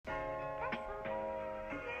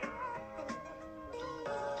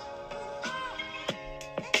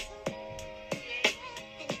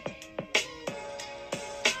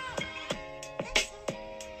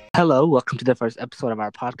Hello, welcome to the first episode of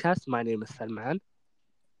our podcast. My name is Salman.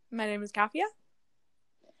 My name is Kafia.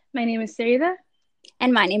 My name is Sarida.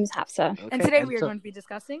 And my name is Hafsa. Okay, And today we are going to be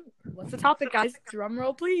discussing, what's the topic, guys? Drum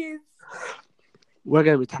roll, please. We're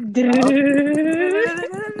going to be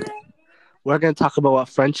talking about what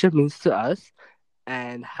friendship means to us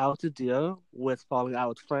and how to deal with falling out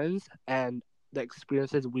with friends and the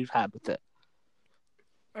experiences we've had with it.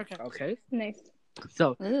 Okay. Nice.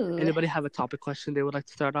 So, Ooh. anybody have a topic question they would like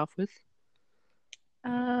to start off with?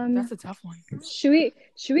 That's a tough one. Should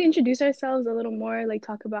we introduce ourselves a little more, like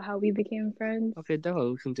talk about how we became friends? Okay,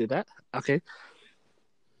 definitely we can do that. Okay.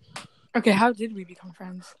 Okay, how did we become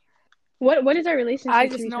friends? What is our relationship I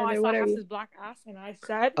to just each know other? I What saw are we? Hafsa's black ass and I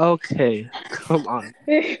said, Okay, come on.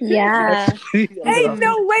 Yeah. hey,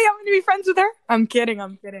 no way, I'm going to be friends with her. I'm kidding.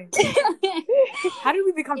 How did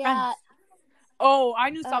we become friends? Oh, I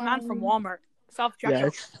knew Salman from Walmart.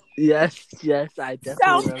 Self-checkout. Yes, I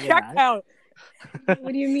definitely remember that. Self-checkout.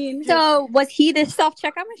 What do you mean? So was he the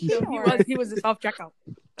self-checkout machine? No, he was the self-checkout.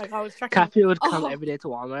 Like, I was checking. Kathy would come every day to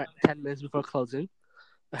Walmart 10 minutes before closing.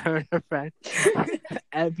 Her and her friend.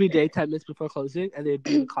 Every day, 10 minutes before closing, and they'd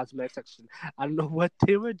be in the cosmetic section. I don't know what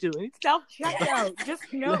they were doing. Self-checkout. Just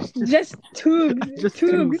no. Just tubes. Just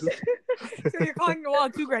tubes. So you're calling Noah a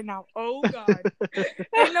Tug right now. Oh, God.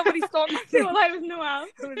 Ain't nobody stole my thing. Well, I was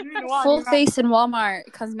Noel. Full face in Walmart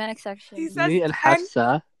cosmetic section. He says Me and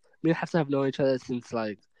Hafsa have known each other since,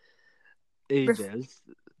 like, ages.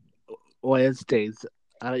 Or as days.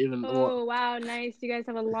 I don't even know. Oh, wow, nice. You guys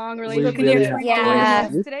have a long We So relationship. can you really explain have- what Yeah.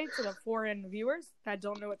 it is today to the foreign viewers that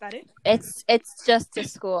don't know what that is? It's just a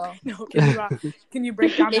school. No, can you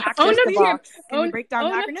break down the It's acronym? Own just up a to your, box. Can you break down the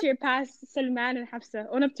own up acronym? to your past, Salman and Hafsa.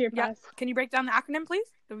 Own up to your Yeah. past. Can you break down the acronym, please?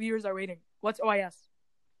 The viewers are waiting. What's OIS?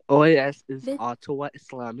 OAS is This- Ottawa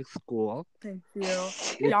Islamic School. Thank you.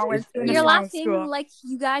 Y'all went to an You're Islamic laughing school. like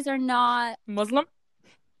you guys are not Muslim?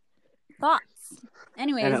 thoughts.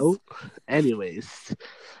 Anyways, Anyways,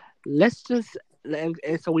 let's just. And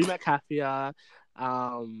so we met Kafia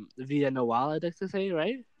via Noel, I'd like to say,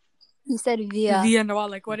 right? you said via. Via Noah,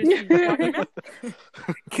 like, what is she? Document?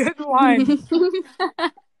 Good one.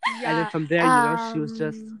 And then from there, she was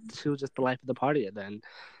just the life of the party. And then,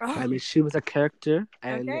 I mean, she was a character,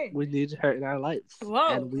 and we needed her in our lives. Whoa.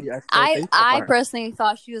 And we are so I thankful for her. personally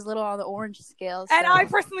thought she was a little on the orange scale. And so- I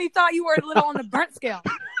personally thought you were a little on the burnt scale.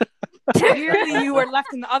 Clearly, you were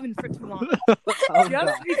left in the oven for too long. Oh, Just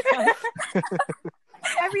God. because.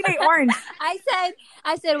 Everyday orange. I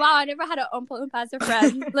said, wow, I never had an umpa as a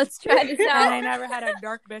friend. Let's try this And I out. never had a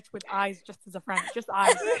dark bitch with eyes just as a friend. Just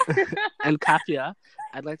eyes. And Kafia,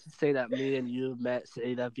 I'd like to say that me and you met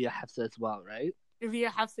Saida via Hafsa as well, right? Via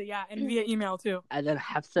Hafsa, yeah. And via email, too. And then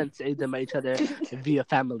Hafsa and Saida met each other via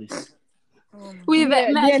families. We met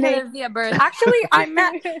each DNA. other via birth.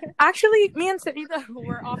 Actually, me and Sarita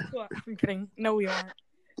were off to I'm kidding. No, we aren't.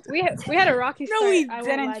 we had a rocky start. No, we I won't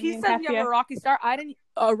didn't. lie, me She and said you have Kafia. a rocky start. I didn't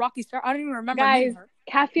even remember Guys, meeting her.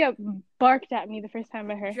 Kafia barked at me the first time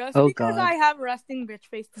I met her. Just Oh, because God. I have resting bitch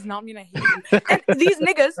face does not mean I hate you. And these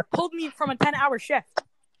niggas pulled me from a 10-hour shift.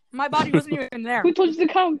 My body wasn't even there. Who told you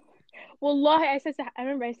to come? Wallahi, I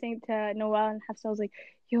remember I saying to Noel and Hafsa, I was like,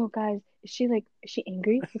 yo, guys, is she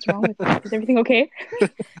angry? What's wrong with her? Is everything okay?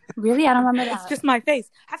 Really? I don't remember It's that. just my face.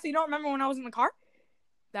 Hafsa, you don't remember when I was in the car?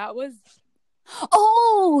 That was...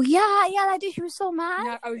 Oh, yeah, that day she was so mad.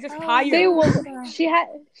 Yeah, I was just Oh. tired. She was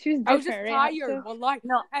different, I was just right? tired. Hafsa? Wallahi.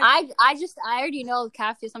 No, And- I already know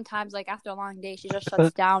Kafia sometimes, like, after a long day, she just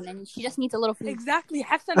shuts down and she just needs a little food. Exactly.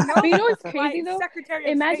 Hafsa, no. But you know what's My crazy, though? Secretary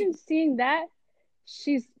of Imagine State. seeing that.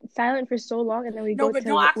 She's silent for so long, and then we No, go but to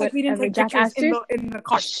don't act like we didn't whatever take Jack pictures Astor's. in the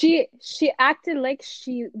car. She acted like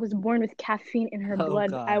she was born with caffeine in her Oh,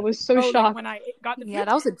 blood. God. I was so Like shocked. when I got the Yeah,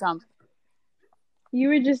 that was a jump. You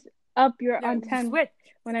were just up. You're Yeah, on we 10 switched.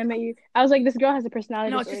 when I met you. I was like, this girl has a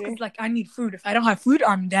personality No, it's just disorder. because, like, I need food. If I don't have food,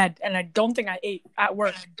 I'm dead. And I don't think I ate at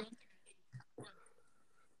work.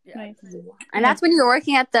 Yeah. Nice. And that's when you were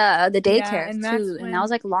working at the daycare, Yeah, and that's too. when- And that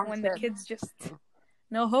was like a long When trip. the kids just...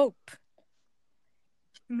 No hope.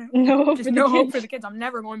 No. No hope Just for no the hope kids. for the kids. I'm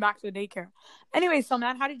never going back to the daycare. Anyway, so,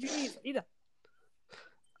 man, how did you meet Ida?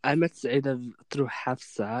 I met Saida through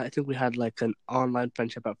Hafsa. I think we had like an online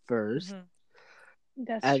friendship at 1st.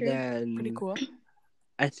 That's And true. then Pretty cool.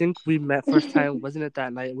 I think we met first time, wasn't it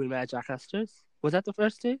that night we met at Jack Astor's? Was that the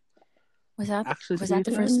first day? Was that Actually,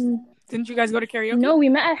 the first? Didn't you guys go to karaoke? No, we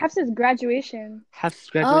met at Hafsa's graduation. Hafsa's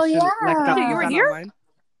graduation. Oh, yeah. that, So you was were that here? online?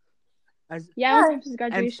 Yeah, it was Hafsa's And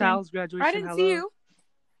graduation. Sal's graduation. I didn't hello. see you.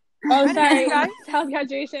 Oh, sorry, guys. How's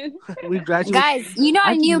graduation? We graduated. Guys, you know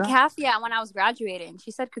I knew Kathia when I was graduating.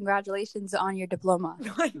 She said congratulations on your diploma.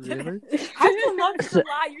 Really? Hafsa loves to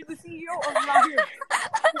lie. You're the CEO of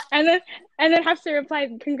Liars. And then Hafsa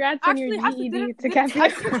replied, "Congrats on your GED to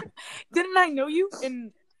Kathia." Didn't I know you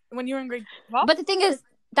when you were in grade 12? But the thing is,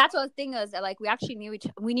 that's what the thing is. Like we actually knew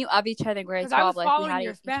of each other in grade 12. I was following like we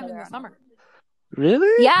your spam in the summer.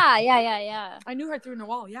 Really? Yeah. I knew her through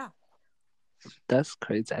Noel. Yeah. That's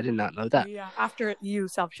crazy. I did not know that. Yeah. After you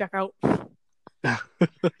self-checkout.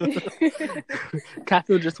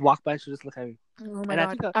 Kathy would just walk by. She'd just look at me. Oh my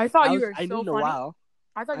God. I thought you were so funny. Noel.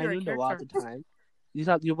 I thought you were a character. Noel at the time.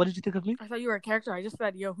 What did you think of me? I thought you were a character. I just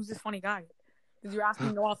said, yo, who's this funny guy? Because you're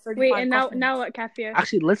asking Noel 35 Wait, and questions. now what, Kathia?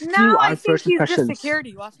 Actually, let's do our first impressions. Just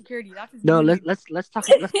security. Well, security. That's his no, name. let's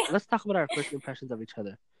talk about our first impressions of each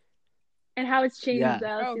other. And how it's changed.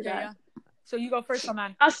 Yeah. Okay, yeah. So you go first,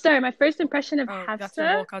 man. I'll start. My first impression of Hafsa. That's your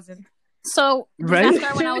little cousin. So, right? Did that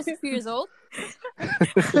start when I was 2 years old?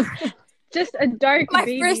 Just a dark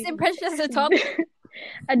baby. My first impression as a toddler.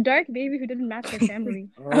 A dark baby who didn't match her family.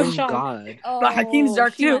 Oh, God. But Hakeem's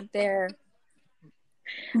dark, she too. Went there.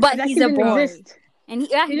 But he's a boy. Exist. And he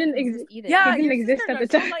didn't exist either. Yeah, he didn't exist at the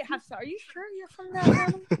time. Like, Hafsa, are you sure you're from that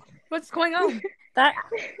family? What's going on? That,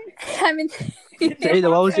 I mean... Saida,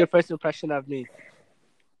 what was your first impression of me?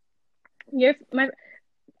 I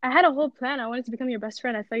had a whole plan. I wanted to become your best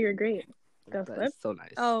friend. I thought you were great. That's so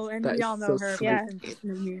nice. Oh, and we all know her. Yeah.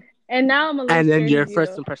 And now I'm a little. And then your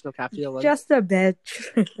first impression of Kathia was just a bitch.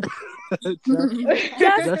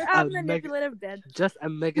 just a manipulative bitch. Just a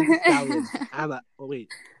Megan Stallion. Wait.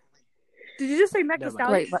 Did you just say Megan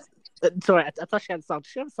Stallion? Wait, sorry, I thought she had a song. Did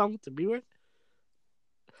she have a song to be with?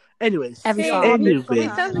 Anyways, It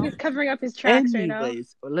sounds like he's covering up his tracks right now.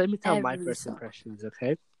 Let me tell my first impressions,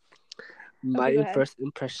 okay? My first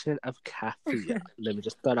impression of Kathia. Let me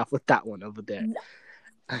just start off with that one over there.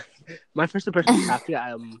 My first impression of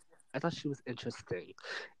Kathia, I thought she was interesting.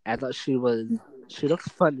 I thought she looks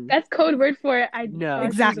funny. That's code word for it.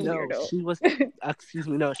 Exactly. She was, she was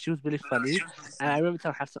really funny. And I remember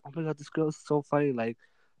telling Hafsa, oh my God, this girl is so funny. Like,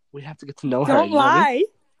 we have to get to know her. Don't lie.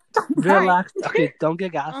 Relax. Okay, don't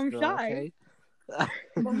get gassed. I'm girl, shy. Okay?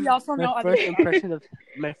 But we also know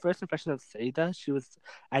my first impression of Saida,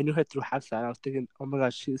 I knew her through Hafsa, and I was thinking, oh my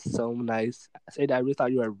God, she's so nice. Saida, I really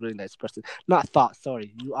thought you were a really nice person. Not thought,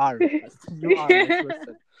 sorry. You are a nice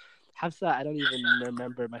person. Hafsa, I don't even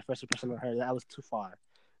remember my first impression of her. That was too far.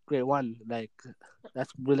 Grade 1, like,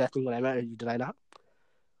 that's really, I think, when I met her. Did I not?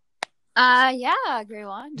 Yeah, grade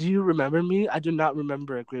 1. Do you remember me? I do not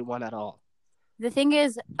remember grade 1 at all. The thing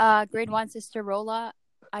is, grade 1, Sister Rola,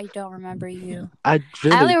 I don't remember you. I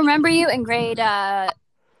only remember you in grade 2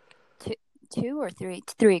 or 3.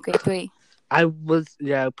 Grade 3. I was,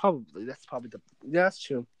 probably. That's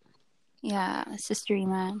true. Yeah, Sister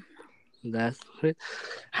Iman. That's great.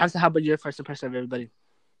 How about your first impression of everybody?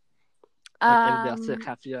 Like everybody else,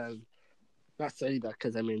 Kathia, and not Saida,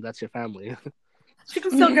 because I mean that's your family. She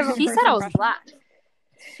can still give. She said I was black.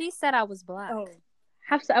 She said I was black. Oh,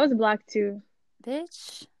 Hafsa, I was black too.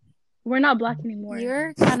 Bitch, we're not black anymore.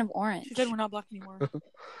 You're kind of orange. She said we're not black anymore.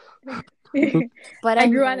 But I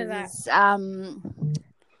grew out of that.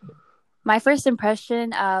 My first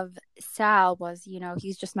impression of Sal was,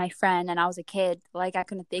 he's just my friend, and I was a kid. Like, I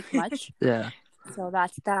couldn't think much. Yeah. So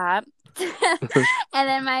that's that. And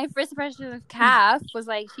then my first impression of Kath was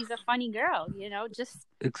like, she's a funny girl, just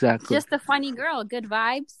a funny girl, good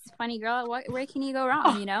vibes, funny girl. Where can you go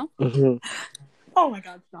wrong, Mm-hmm. Oh my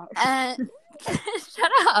God, stop.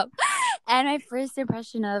 Shut up. And my first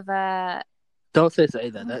impression of don't say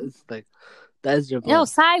that. That is your. No,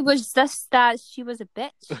 Sai was just that she was a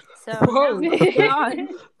bitch. So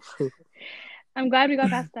I'm glad we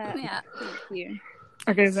got past that. Yeah, thank you.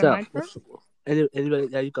 Okay, is that my first? Anybody?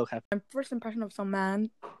 Yeah, you go, Cap. My first impression of some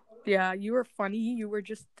man. Yeah, you were funny.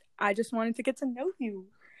 I just wanted to get to know you,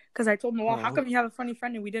 because I told Noel, how come you have a funny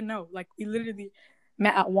friend and we didn't know? Like, we literally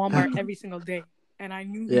met at Walmart every single day, and I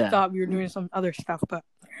knew you thought we were doing some other stuff, but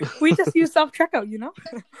we just use self-checkout,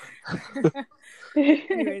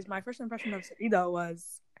 Anyways, my first impression of Saida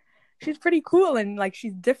was she's pretty cool, and like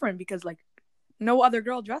she's different because like no other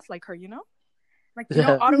girl dressed like her, Like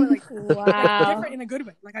Ottawa, like wow, different in a good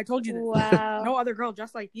way. Like I told you this. Wow. No other girl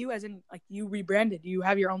dressed like you, as in like you rebranded. You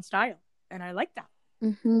have your own style, and I like that.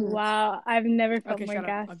 Mm-hmm. Wow, I've never felt more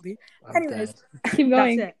gas. Anyways, keep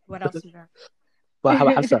going. That's it. What else is there? Well, how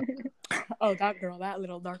about Hafsa? Oh, that girl, that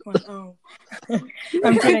little dark one. Oh,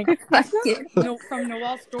 I'm kidding. From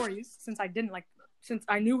Noel's stories, since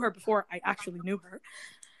I knew her before I actually knew her,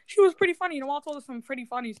 she was pretty funny. Noelle told us some pretty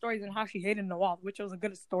funny stories and how she hated Noelle, which was a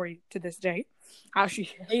good story to this day. How she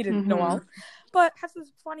hated Noelle. But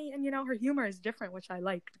Hafsa's funny, and her humor is different, which I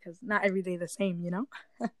like because not every day the same,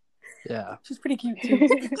 Yeah. She's pretty cute too.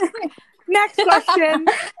 Next question.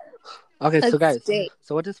 Okay, so guys,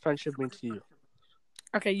 so what does friendship mean to you?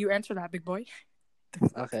 Okay, you answer that, big boy.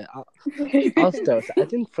 Okay, I'll start. I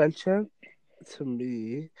think friendship to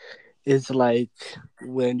me is like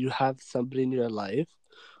when you have somebody in your life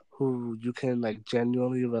who you can like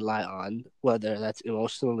genuinely rely on, whether that's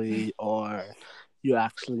emotionally or you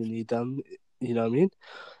actually need them, you know what I mean?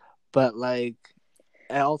 But like,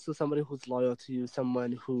 and also somebody who's loyal to you,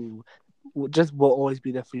 someone who just will always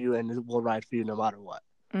be there for you and will ride for you no matter what.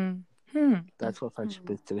 That's what friendship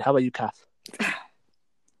is to me. How about you, Kath?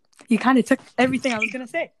 You kind of took everything I was gonna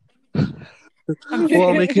say.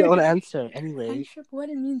 Well, make your own answer anyway. Friendship, what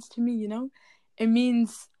it means to me, it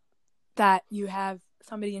means that you have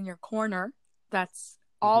somebody in your corner that's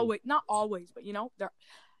always, not always, but I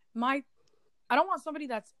don't want somebody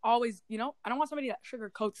that's always, I don't want somebody that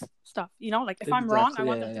sugarcoats stuff, like if I'm wrong, I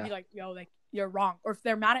want them to be like, yo, like you're wrong. Or if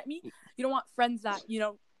they're mad at me, you don't want friends that,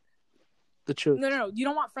 the truth. No. You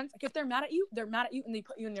don't want friends, like if they're mad at you and they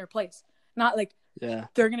put you in their place. Not like,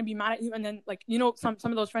 they're going to be mad at you and then like, some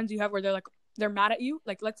of those friends you have where they're like, they're mad at you.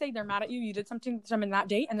 Like, let's say they're mad at you. You did something to them in that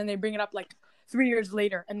day and then they bring it up like 3 years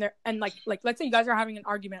later and like let's say you guys are having an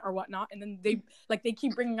argument or whatnot and then they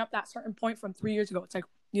keep bringing up that certain point from 3 years ago. It's like,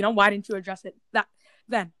 why didn't you address it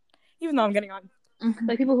then? Even though I'm getting on.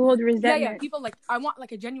 Like people who hold resentment. Yeah. People like, I want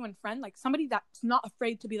like a genuine friend, like somebody that's not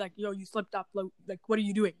afraid to be like, yo, you slipped up. Like, what are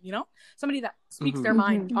you doing? Somebody that speaks their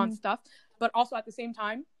mind on stuff, but also at the same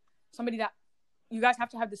time, somebody that you guys have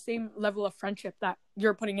to have the same level of friendship that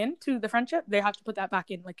you're putting into the friendship. They have to put that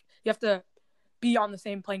back in. Like, you have to be on the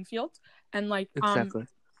same playing field. And like, exactly.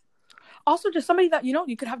 Also just somebody that,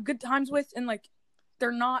 you could have good times with and like,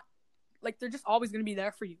 they're not, like, they're just always going to be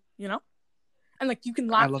there for you, And like, you can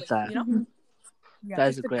laugh. I love that. Yeah, that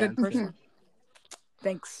is a great answer. Person.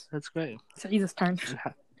 Thanks. That's great. Saida's turn.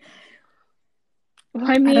 Well,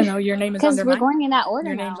 I mean, I don't know. Your name is under mine. Because we're going in that order.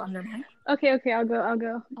 Your now. name's under mine. Okay, I'll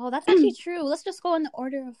go. Oh, that's actually true. Let's just go in the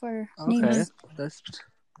order of our names.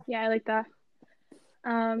 Yeah, I like that.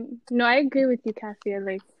 No, I agree with you, Cassia.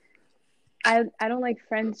 Like, I don't like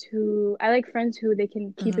friends who... I like friends who they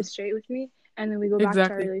can keep it straight with me, and then we go back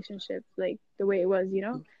to our relationship, like, the way it was,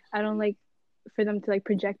 I don't like for them to, like,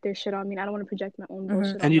 project their shit on me. I don't want to project my own bullshit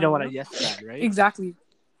on them. And you don't want to yes that, right? Exactly.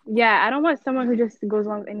 Yeah, I don't want someone who just goes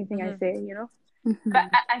along with anything I say,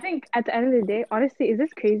 But I think at the end of the day, honestly, is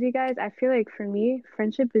this crazy, guys? I feel like for me,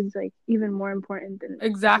 friendship is like even more important than a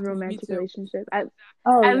romantic relationship. At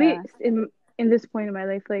least in this point in my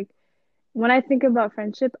life, like when I think about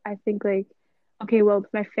friendship, I think like, okay, well,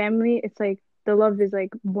 my family, it's like the love is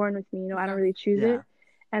like born with me. I don't really choose it.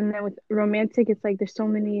 And then with romantic, it's like there's so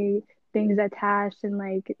many things attached and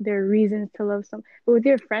like there are reasons to love some. But with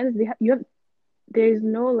your friends, there's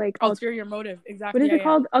no like ulterior motive. Exactly. What is it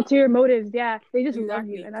called? Ulterior motives. Yeah, they just love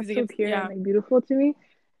you, and that's so pure and like beautiful to me.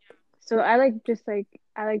 So I like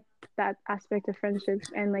that aspect of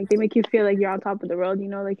friendships, and like they make you feel like you're on top of the world.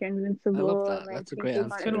 Like you're invincible. I love that. And, like, that's a great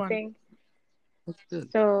answer. That's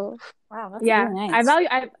good. So wow, that's yeah, really nice.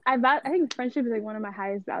 I think friendship is like one of my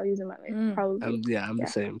highest values in my life. Probably. I'm the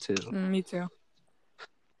same too. Me too.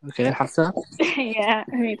 Okay, Hafsa. Yeah,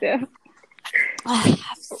 me too.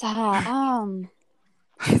 Hafsa.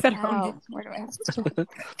 Where do I have to?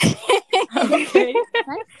 Okay.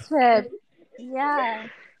 Friendship. Yeah.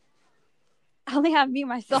 I only have me,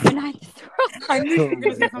 myself, and I. I knew you were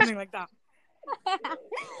gonna say something like that.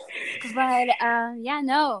 But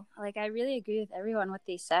no. Like, I really agree with everyone what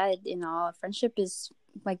they said. Friendship is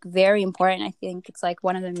like very important. I think it's like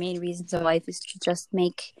one of the main reasons of life is to just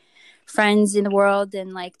make friends in the world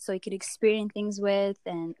and like so you could experience things with.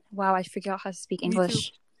 And wow, I forgot how to speak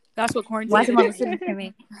English. That's what quarantine. Why is mom listening to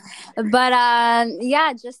me? But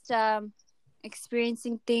just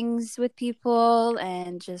experiencing things with people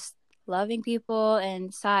and just loving people.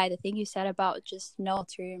 And Sai, the thing you said about just no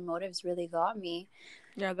ulterior motives really got me.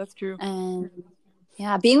 Yeah, that's true. And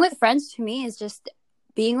yeah, being with friends to me is just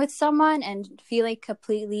being with someone and feeling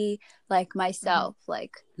completely like myself.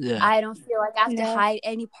 Like, I don't feel like I have to hide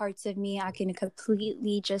any parts of me. I can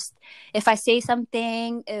completely just, if I say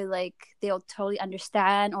something, like they'll totally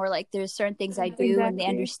understand, or like there's certain things I do and they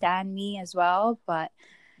understand me as well. But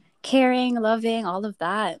caring, loving, all of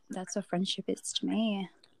that, that's what friendship is to me.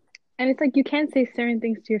 And it's like you can't say certain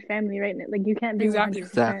things to your family, right? Like you can't be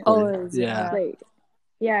 100%. Always, like,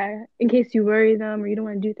 yeah, in case you worry them or you don't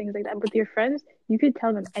want to do things like that. But with your friends, you could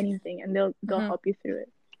tell them anything and they'll help you through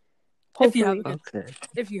it. Hopefully.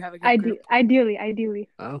 If you have a good group. Ideally.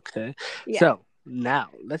 Okay. Yeah. So now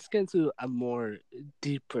let's get into a more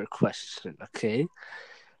deeper question. Okay.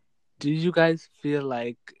 Do you guys feel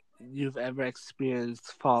like you've ever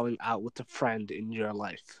experienced falling out with a friend in your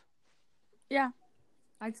life? Yeah,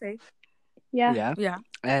 I'd say. Yeah.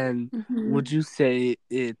 And would you say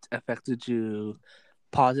it affected you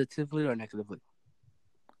positively or negatively?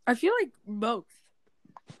 I feel like both.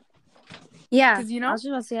 Yeah, because I was just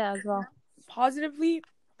about to say that as well. Positively,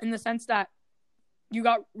 in the sense that you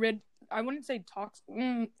got rid. I wouldn't say toxic.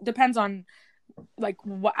 Depends on like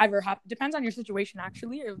whatever happened. Depends on your situation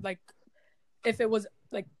actually. Or, like if it was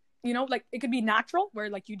like like it could be natural where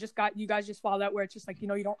like you guys just fall out where it's just like you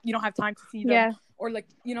don't have time to see them or like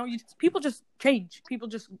people just change. People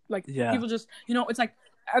just like people just it's like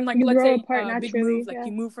and like let's say big move like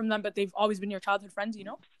you move from them but they've always been your childhood friends.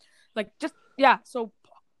 Like just so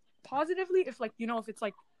positively if like if it's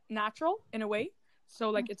like natural in a way. So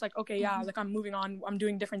like it's like okay like I'm moving on, I'm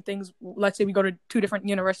doing different things. Let's say we go to 2 different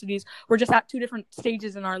universities, we're just at 2 different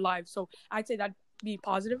stages in our lives. So I'd say that'd be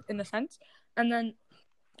positive in a sense. And then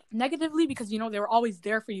negatively because they were always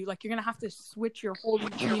there for you. Like you're gonna have to switch your whole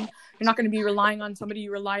routine. You're not gonna be relying on somebody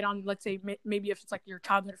you relied on, let's say maybe if it's like your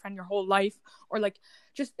childhood friend your whole life, or like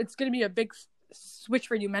just it's gonna be a big switch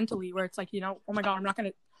for you mentally where it's like oh my god,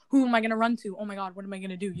 who am I gonna run to? Oh my god, what am I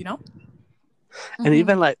gonna do? And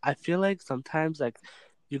even like I feel like sometimes like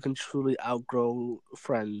you can truly outgrow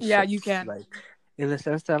friends. Yeah, you can. Like in the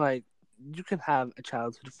sense that like you can have a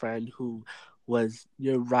childhood friend who was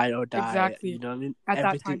your ride or die. Exactly. You know what I mean? At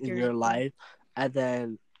everything that time in your life, and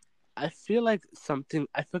then I feel like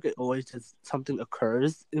it always just something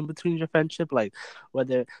occurs in between your friendship, like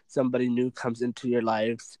whether somebody new comes into your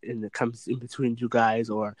lives and it comes in between you guys,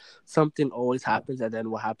 or something always happens, and then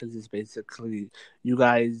what happens is basically you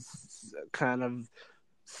guys kind of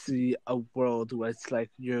see a world where it's like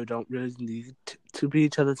you don't really need to be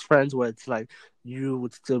each other's friends, where it's like you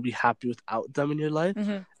would still be happy without them in your life.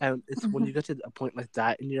 And it's when you get to a point like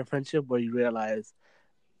that in your friendship where you realize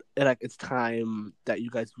like it's time that you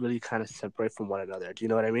guys really kind of separate from one another. Do you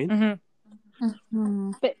know what I mean?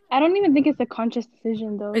 But I don't even think it's a conscious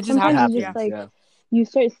decision though. It just happens. Just like you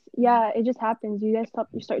start it just happens. You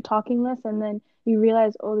start talking less, and then you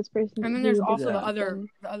realize this person. And then there's also the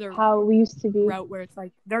other how we used to be route where it's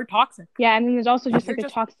like they're toxic. Yeah, and then there's also just like the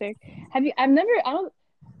toxic.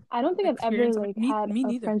 I don't think I've ever like had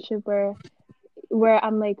a friendship where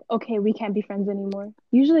I'm like, okay, we can't be friends anymore.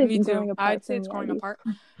 Usually it's growing apart. I'd say it's growing apart.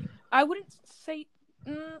 I wouldn't say.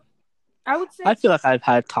 I would say. I feel like I've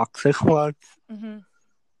had toxic ones.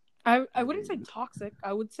 I wouldn't say toxic.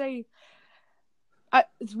 I would say.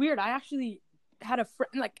 It's weird. I actually had a friend.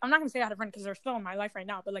 Like I'm not gonna say I had a friend because they're still in my life right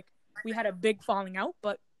now. But like we had a big falling out,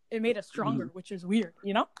 but it made us stronger, which is weird.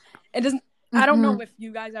 It doesn't. I don't know if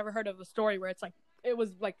you guys ever heard of the story where it's like it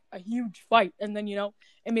was like a huge fight, and then it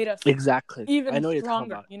made us even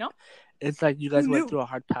stronger. It's like you guys went through a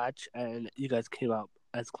hard patch, and you guys came out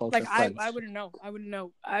as close as friends. I wouldn't know.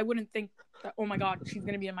 I wouldn't think that, oh my god, she's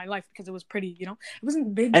gonna be in my life because it was pretty. It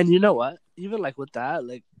wasn't big. And you know what? Even like with that,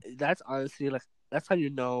 like that's honestly like that's how you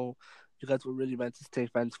know you guys were really meant to stay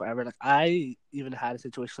friends forever. Like I even had a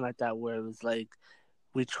situation like that where it was like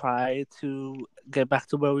we tried to get back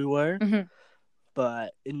to where we were.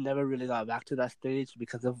 But it never really got back to that stage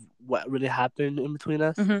because of what really happened in between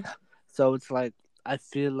us. So it's like, I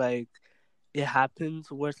feel like it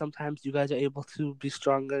happens where sometimes you guys are able to be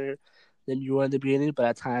stronger than you were in the beginning, but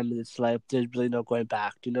at times it's like, there's really no going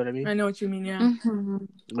back. Do you know what I mean? I know what you mean, yeah.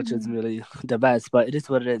 Which is really the best, but it is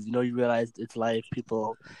what it is. You realize it's life,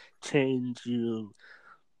 people change,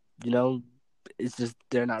 it's just,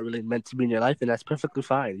 they're not really meant to be in your life, and that's perfectly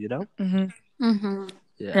fine,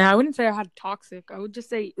 Yeah, I wouldn't say I had toxic. I would just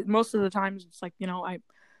say most of the times it's like, I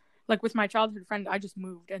like with my childhood friend, I just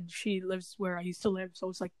moved and she lives where I used to live. So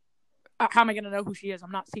it's like, how am I going to know who she is?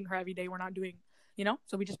 I'm not seeing her every day. We're not doing,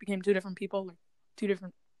 so we just became 2 different people, like 2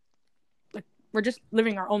 different, like we're just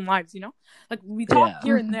living our own lives, like we talk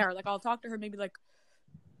here and there. Like I'll talk to her maybe like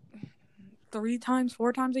 3 times,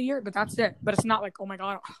 4 times a year, but that's it. But it's not like, oh my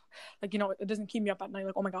god, like it doesn't keep me up at night.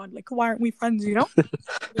 Like, oh my god, like why aren't we friends? Yeah.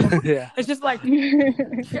 It's just like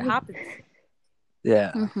shit happens.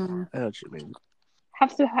 Yeah, I know what you mean.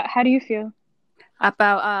 How do you feel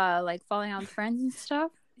about like falling out with friends and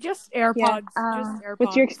stuff? Just AirPods. Just AirPods.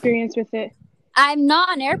 What's your experience with it? I'm not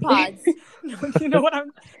on AirPods. You know what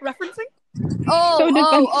I'm referencing?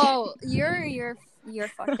 Oh, you're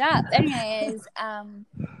fucked up. Anyways,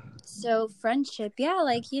 so friendship,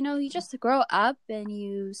 like you just grow up, and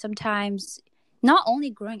you sometimes not only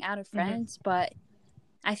growing out of friends, but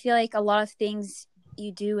I feel like a lot of things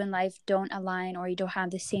you do in life don't align, or you don't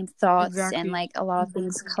have the same thoughts, and like a lot of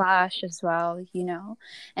things clash as well, you know.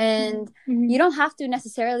 And you don't have to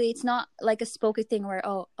necessarily, it's not like a spoken thing where,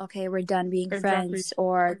 oh, okay, we're done being friends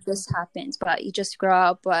or this happens, but you just grow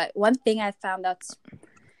up. But one thing I found that's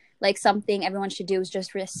like something everyone should do is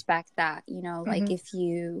just respect that, you know, like if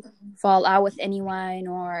you fall out with anyone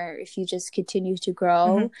or if you just continue to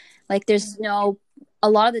grow, like there's no, a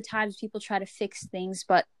lot of the times people try to fix things,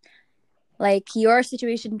 but like your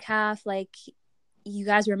situation, Kaf, like you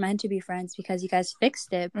guys were meant to be friends because you guys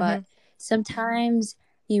fixed it. But sometimes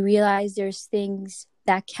you realize there's things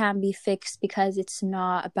that can be fixed because it's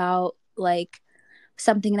not about like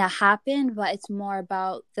something that happened, but it's more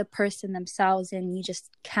about the person themselves, and you just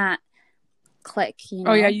can't click, you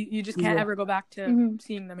know? Oh yeah, you just can't ever go back to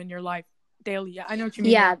seeing them in your life daily. Yeah, I know what you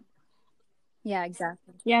mean. Yeah,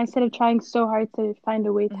 exactly. Yeah, instead of trying so hard to find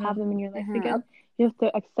a way to have them in your life again, you have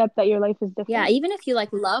to accept that your life is different. Yeah, even if you like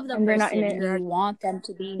love the person and you want them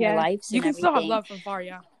to be in your life, you can still have love from far.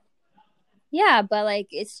 Yeah, but like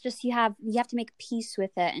it's just you have to make peace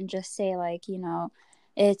with it and just say like, you know,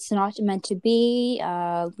 it's not meant to be.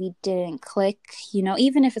 We didn't click, you know,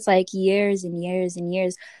 even if it's like years and years and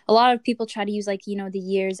years. A lot of people try to use like, you know, the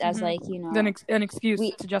years as like, you know, an excuse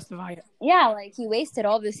to justify it. Yeah, like you wasted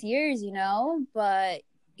all these years, you know, but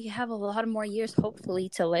you have a lot of more years hopefully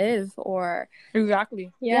to live. Or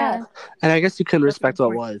exactly. Yeah. And I guess you can respect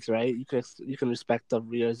what was, right? You can respect the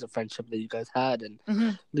years of friendship that you guys had, and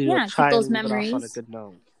keep those memories on a good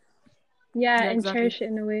note. Yeah, and cherish it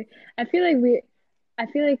in a way. I feel like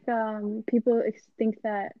people think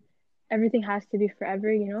that everything has to be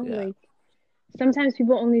forever, you know? Like sometimes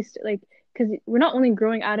people only because we're not only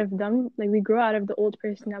growing out of them, like we grow out of the old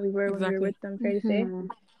person that we were when we were with them, fair to say.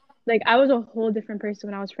 Like I was a whole different person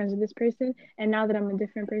when I was friends with this person, and now that I'm a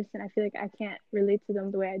different person, I feel like I can't relate to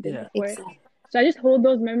them the way I did before. Exactly. So I just hold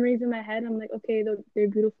those memories in my head. I'm like, okay, they're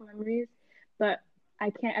beautiful memories, but I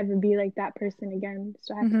can't ever be like that person again.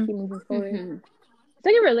 So I have to keep moving forward. It's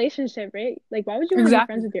like a relationship, right? Like, why would you want to be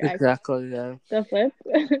friends with your ex? Exactly, yeah. The flip.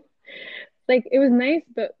 Like, it was nice,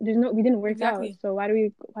 but we didn't work out. So why do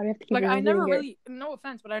we have to keep like, I never really, no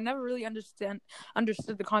offense, but I never really understood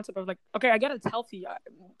the concept of like, okay, I get it's healthy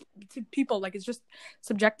to people. Like, it's just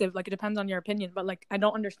subjective. Like, it depends on your opinion. But like, I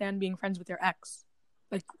don't understand being friends with your ex.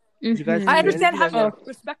 Like, I understand having a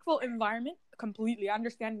respectful environment completely. I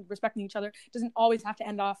understand respecting each other. It doesn't always have to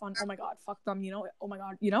end off on, oh my God, fuck them, you know? Oh my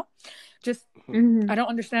God, you know? Just, I don't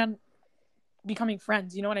understand becoming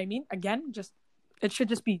friends. You know what I mean? Again, it should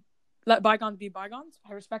just be let bygones be bygones.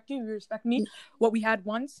 I respect you. You respect me. What we had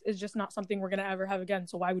once is just not something we're going to ever have again.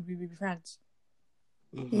 So why would we be friends?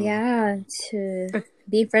 Yeah, to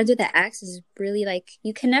be friends with the ex is really like,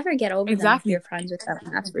 you can never get over them if you're friends with them.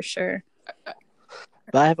 That's for sure.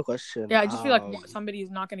 But I have a question. Yeah, I just feel like somebody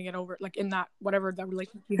is not going to get over it, like in that whatever that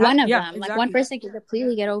relationship you have. One of them, exactly. Like one person can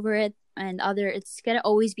completely get over it, and it's gonna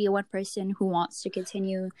always be one person who wants to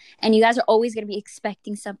continue, and you guys are always gonna be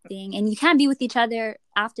expecting something, and you can't be with each other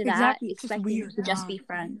after that expecting to just be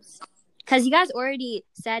friends. Because you guys already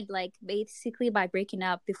said, like, basically by breaking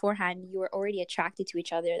up beforehand, you were already attracted to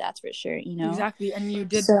each other. That's for sure, you know. Exactly, and you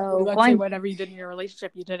did. So let's say whatever you did in your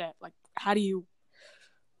relationship, you did it. Like, how do you?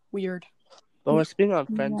 Weird. But we're speaking on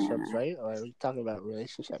friendships, right? Or are we talking about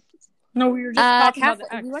relationships? No, we were just talking about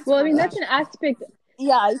the ex. Well, I mean, that's an aspect.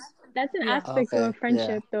 Yeah. That's an aspect of a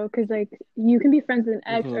friendship, though, because, like, you can be friends with an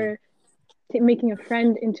ex or making a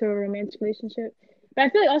friend into a romantic relationship. But I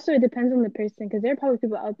feel like also it depends on the person, because there are probably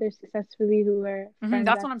people out there successfully who are friends.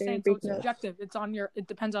 That's what I'm saying. So it's subjective. It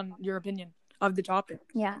depends on your opinion of the topic.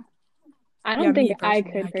 Yeah. I don't think I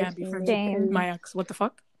could personally. I can't be friends with my ex. What the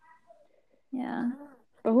fuck? Yeah.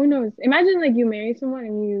 But who knows? Imagine like you marry someone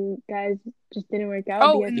and you guys just didn't work out.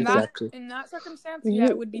 Oh, in that circumstance, yeah,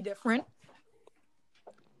 it would be different.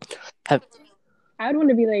 I would want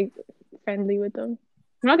to be like friendly with them.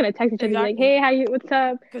 I'm not gonna text each other like, "Hey, what's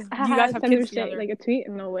up?" Because you guys have kids together. Like a tweet?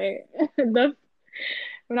 No way. We're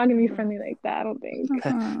not gonna be friendly like that. I don't think.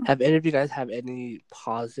 Have any of you guys have any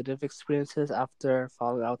positive experiences after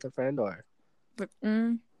falling out with a friend, or?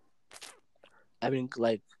 I mean,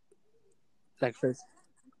 like first.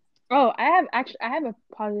 Oh, I have a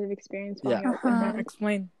positive experience.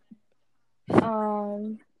 Explain.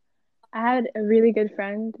 I had a really good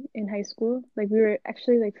friend in high school. Like we were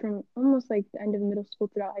actually like from almost like the end of middle school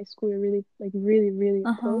throughout high school. We were really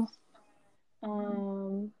close.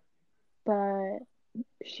 But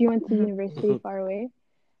she went to university far away,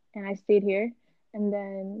 and I stayed here. And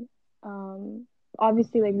then,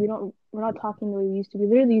 obviously, like we're not talking the way we used to be.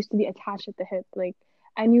 We literally used to be attached at the hip. Like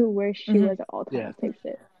I knew where she was at all times, type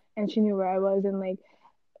shit. And she knew where I was, and like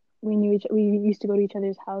we used to go to each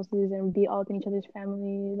other's houses and be all in each other's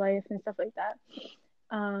family life and stuff like that.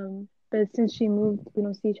 But since she moved, we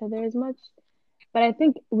don't see each other as much. But I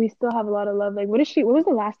think we still have a lot of love. Like, what was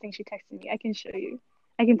the last thing she texted me? I can show you.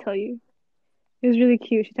 I can tell you. It was really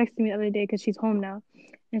cute. She texted me the other day because she's home now,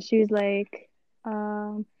 and she was like,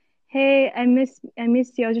 "Hey, I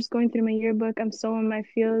missed you. I was just going through my yearbook. I'm so in my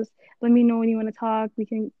feels. Let me know when you want to talk. We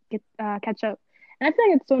can get catch up." And I feel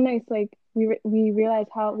like it's so nice. Like we realized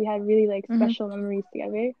how we had really like special memories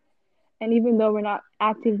together, and even though we're not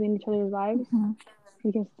actively in each other's lives,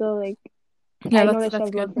 we can still like. I know that she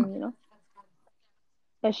has love for me, you know.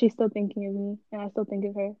 That she's still thinking of me, and I still think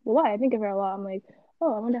of her. Well, why? I think of her a lot. I'm like,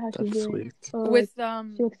 oh, I wonder how she's doing. Oh, with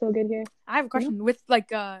she looks so good here. I have a question. You know? With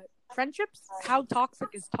like friendships, how toxic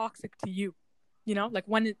is toxic to you? You know, like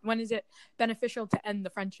when is it beneficial to end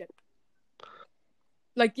the friendship?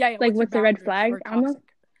 Like like what's the red flag?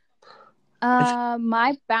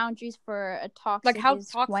 My boundaries for a toxic like how is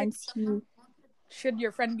toxic once you should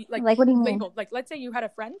your friend be like what do you mean? Labeled? Like let's say you had a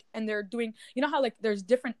friend and they're doing, you know how like there's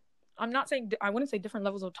different. I wouldn't say different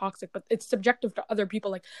levels of toxic, but it's subjective to other people.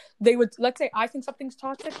 Like they would, let's say I think something's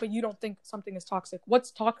toxic, but you don't think something is toxic. What's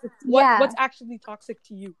toxic? What's actually toxic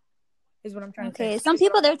to you is what I'm trying to say. Okay, some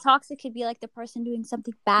people, their toxic could be like the person doing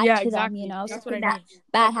something bad to them, you know? That's what I mean.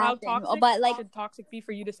 Bad like happen. How toxic but like should toxic be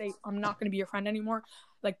for you to say, I'm not going to be your friend anymore?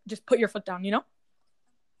 Like just put your foot down, you know?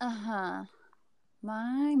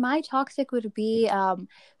 My toxic would be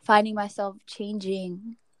finding myself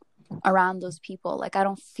changing around those people. Like I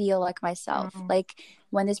don't feel like myself. Like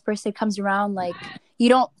when this person comes around, like you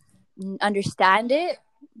don't understand it,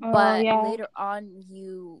 but later on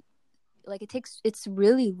you like it's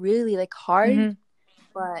really really like hard,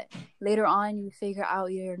 but later on you figure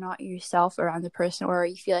out you're not yourself around the person, or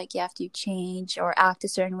you feel like you have to change or act a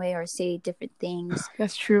certain way or say different things.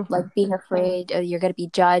 That's true. Like being afraid you're gonna be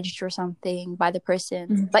judged or something by the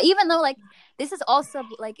person. But even though like this is also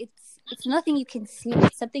like it's nothing you can see,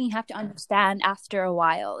 it's something you have to understand after a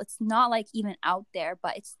while. It's not like even out there,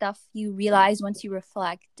 but it's stuff you realize once you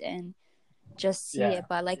reflect and just see it.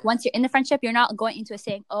 But like once you're in the friendship, you're not going into it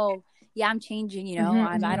saying, oh yeah, I'm changing, you know,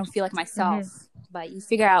 I don't feel like myself. But you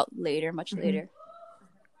figure out later, much later.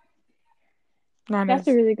 That's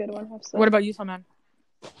a really good one. What about you, Salman?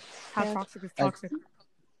 How toxic is toxic?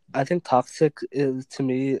 I think toxic is, to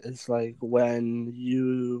me, is like when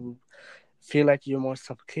you feel like you're more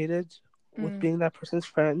suffocated with being that person's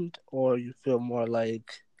friend, or you feel more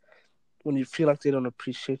like when you feel like they don't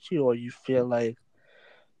appreciate you, or you feel like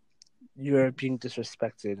you're being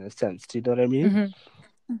disrespected in a sense. Do you know what I mean?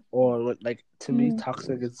 Or like to me,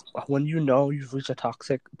 toxic is when you know you've reached a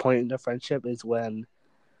toxic point in the friendship is when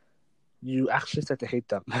you actually start to hate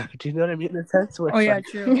them. Do you know what I mean? In a sense, where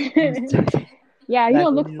true. Yeah, you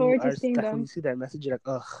don't look forward to seeing them. When you see that message, you're like,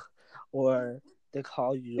 ugh, or they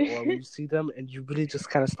call you, or when you see them and you really just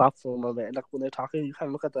kind of stop for a moment, and like when they're talking, you kind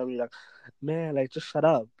of look at them and you're like, man, like just shut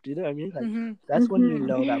up. Do you know what I mean? Like that's when you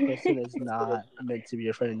know that person is not meant to be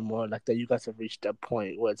your friend anymore. Like that you guys have reached a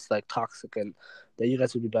point where it's like toxic, and that you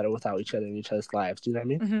guys would be better without each other in each other's lives. Do you know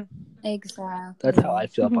what I mean? Exactly. That's how I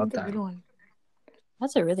feel about that.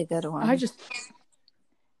 That's a really good one.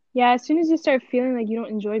 Yeah, as soon as you start feeling like you don't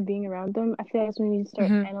enjoy being around them, I feel like that's when you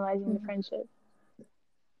start analyzing the friendship.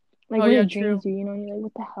 Like when it drains you, you know, you're like,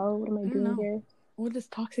 what the hell? What am I doing here? What is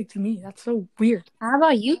toxic to me? That's so weird. How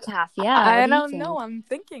about you, Kath? Yeah, I don't know. I'm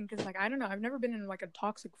thinking because, like, I don't know. I've never been in like a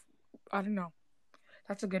toxic. I don't know.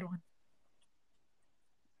 That's a good one.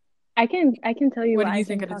 I can tell you what I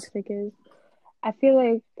think toxic is. I feel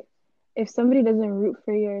like if somebody doesn't root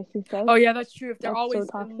for your success. Oh yeah, that's true. If they're always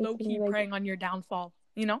so low key preying on your downfall,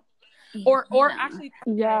 you know, or actually,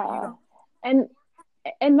 you know.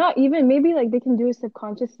 And not even, maybe like they can do it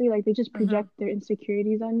subconsciously, like they just project their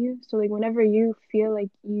insecurities on you. So like whenever you feel like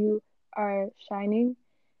you are shining,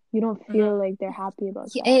 you don't feel like they're happy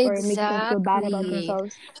about that, or it makes them feel bad about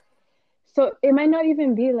themselves. So it might not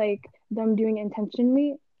even be like them doing it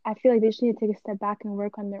intentionally. I feel like they just need to take a step back and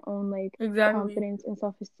work on their own like confidence and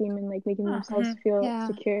self-esteem and like making themselves feel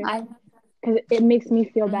secure. Because it makes me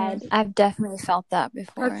feel bad. I've definitely felt that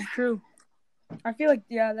before. That's true. I feel like,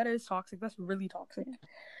 that is toxic. That's really toxic.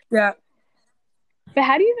 Yeah. But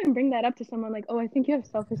how do you even bring that up to someone? Like, oh, I think you have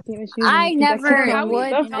self-esteem issues. I never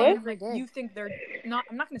would. Like, you think they're not,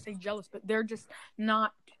 I'm not going to say jealous, but they're just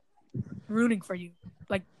not rooting for you.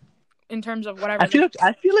 Like, in terms of whatever. I feel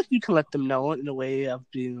like you can let them know in a way of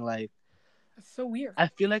being like. It's so weird. I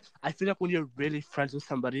feel like when you're really friends with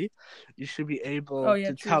somebody, you should be able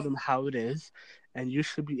to tell them how it is, and you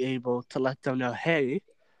should be able to let them know, hey,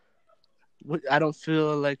 I don't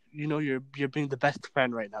feel like, you know, you're being the best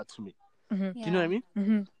friend right now to me. Do you know what I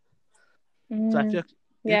mean? So I feel like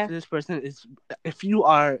if this person is, if you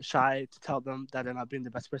are shy to tell them that they're not being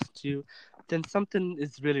the best person to you, then something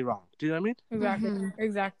is really wrong. Do you know what I mean? Exactly.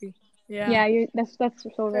 Exactly. Yeah. Yeah, that's so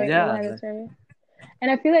right. Yeah. That's right.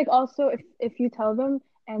 And I feel like also if you tell them,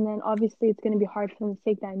 and then obviously it's gonna be hard for them to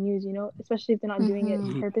take that news, you know, especially if they're not doing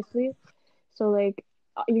it purposely. So like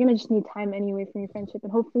you're gonna just need time anyway from your friendship,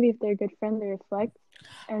 and hopefully if they're a good friend, they reflect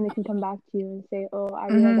and they can come back to you and say, "Oh, I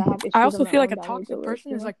realize I have issues." I also feel like a toxic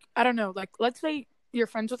person is like, I don't know, like let's say you're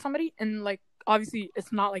friends with somebody and like obviously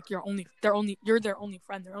it's not like you're their only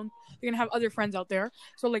friend. They're gonna have other friends out there.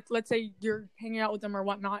 So like let's say you're hanging out with them or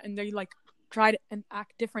whatnot, and they like try to and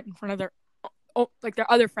act different in front of their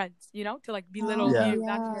other friends, you know, to like belittle you.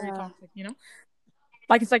 That's very toxic, you know.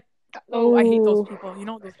 Like it's like, I hate those people, you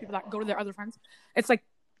know, those people that go to their other friends. It's like,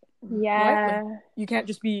 like, you can't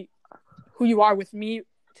just be who you are with me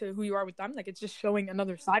to who you are with them. Like it's just showing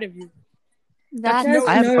another side of you. That's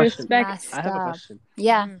I have a question. Respect. I have a question.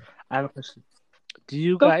 Yeah. I have a question. Do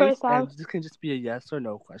you guys, and this can just be a yes or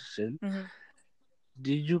no question,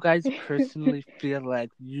 do you guys personally feel like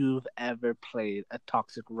you've ever played a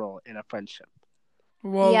toxic role in a friendship?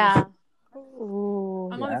 Whoa. Yeah. Ooh,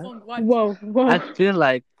 I'm on the phone. What? Whoa. I feel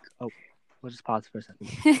like, we'll just pause for a second.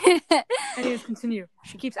 Anyways, continue.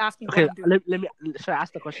 She keeps asking. Okay, let me. Should I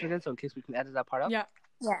ask the question again, so in case we can edit that part out? Yeah.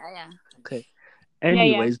 Okay.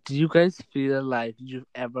 Anyways, do you guys feel like you've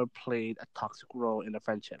ever played a toxic role in a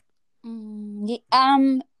friendship? I'll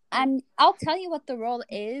tell you what the role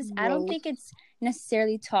is. I don't think it's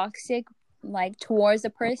necessarily toxic, like towards a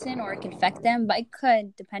person, or it can affect them, but it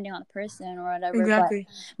could, depending on the person or whatever. Exactly.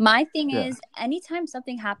 But my thing is, anytime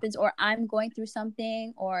something happens, or I'm going through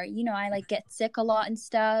something, or you know, I like get sick a lot and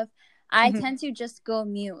stuff, I tend to just go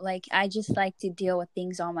mute. Like I just like to deal with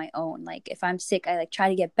things on my own. Like if I'm sick, I like try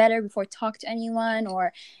to get better before talk to anyone,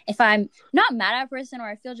 or if I'm not mad at a person or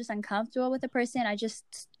I feel just uncomfortable with a person, I just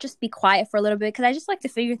be quiet for a little bit, because I just like to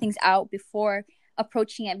figure things out before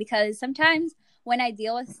approaching it. Because sometimes when I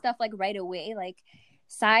deal with stuff like right away, like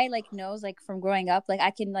Sai like knows, like from growing up, like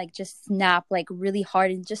I can like just snap like really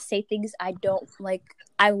hard and just say things I don't like,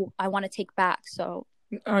 I want to take back. So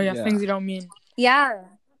things you don't mean. Yeah.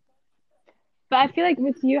 But I feel like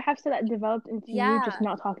with you, Hafsa, that developed into you just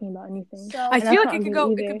not talking about anything. So I feel like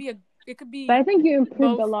it could be. But I think you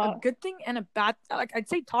improved a lot. A good thing and a bad. Like I'd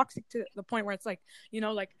say toxic to the point where it's like, you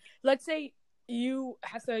know, like let's say you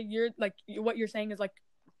Hafsa, you're like what you're saying is like,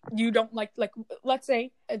 you don't like let's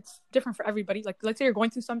say it's different for everybody. Like let's say you're going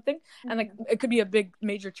through something and like it could be a big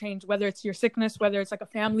major change, whether it's your sickness, whether it's like a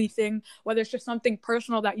family thing, whether it's just something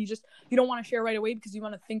personal that you don't want to share right away because you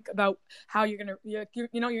want to think about how you're gonna you're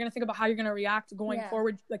gonna think about how you're gonna react going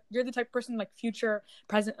forward. Like you're the type of person like future,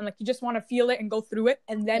 present, and like you just want to feel it and go through it,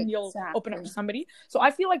 and then you'll open up to somebody. So I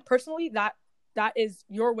feel like personally that is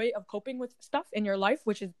your way of coping with stuff in your life,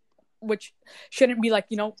 which shouldn't be like,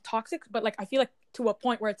 you know, toxic, but like I feel like to a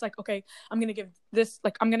point where it's like, okay, I'm gonna give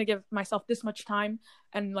myself this much time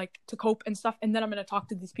and like to cope and stuff, and then I'm gonna talk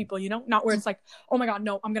to these people, you know, not where it's like, oh my god,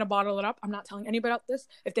 no, I'm gonna bottle it up, I'm not telling anybody about this.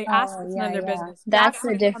 If they ask, it's none of their business. That's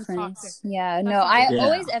the difference. I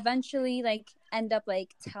always eventually like end up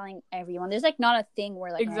like telling everyone. There's like not a thing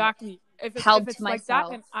where like if it's like that,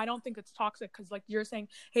 then I don't think it's toxic, because like you're saying,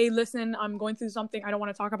 hey, listen, I'm going through something, I don't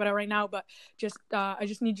want to talk about it right now, but just I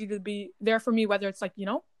just need you to be there for me, whether it's like, you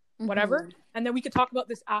know, whatever, and then we could talk about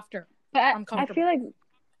this after. I'm comfortable.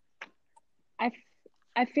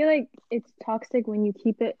 I feel like it's toxic when you're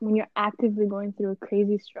actively going through a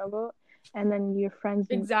crazy struggle, and then your friends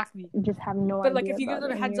just have no idea. But like if you give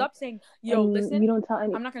them a heads up saying, yo, listen, you don't tell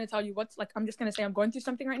I'm not going to tell you what's like, I'm just going to say I'm going through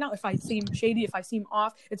something right now. If I seem shady, if I seem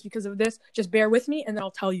off, it's because of this. Just bear with me, and then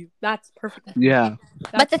I'll tell you. That's perfect. Yeah.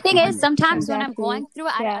 But the thing is, sometimes when I'm going through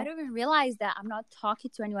it, I don't even realize that I'm not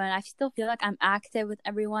talking to anyone. I still feel like I'm active with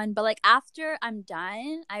everyone. But like after I'm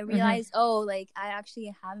done, I realize, like I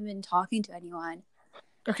actually haven't been talking to anyone.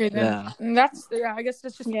 Okay, then I guess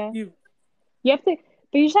that's just you. You have to.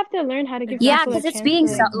 But you just have to learn how to give because it's being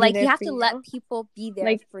like you have to let people be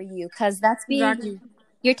there for you, because that's being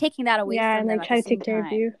you're taking that away from them. And like try to take care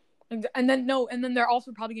of you. And then they're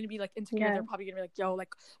also probably going to be like insecure. They're probably going to be like, yo, like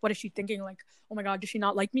what is she thinking? Like, oh my god, does she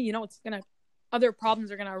not like me? You know, other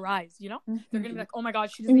problems are going to arise, you know? They're going to be like, oh my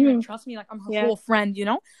god, she doesn't even trust me, like I'm her whole friend, you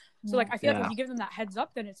know? So like I feel like if you give them that heads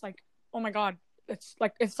up, then it's like, oh my god, it's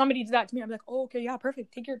like if somebody did that to me, I'm like, oh okay, yeah,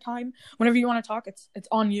 perfect, take your time, whenever you want to talk, it's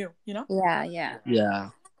on you, you know? Yeah.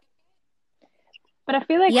 But I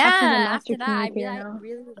feel like after that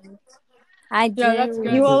I did. That's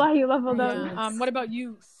good. You leveled up. What about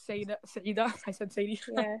you, Saida? I said Sadie.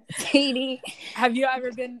 Yeah. Sadie. Have you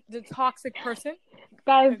ever been the toxic person?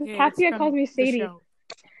 Guys, Katia calls me Sadie.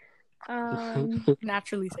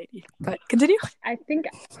 Naturally, Sadie. But continue. I think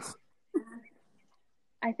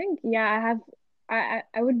yeah,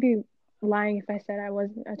 I would be lying if I said I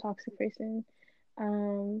wasn't a toxic person.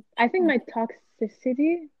 I think my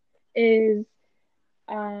toxicity is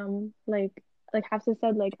like Hafsa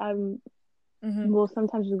said, like I'm will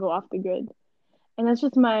sometimes just go off the grid. And that's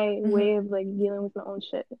just my way of like dealing with my own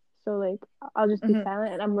shit. So like I'll just be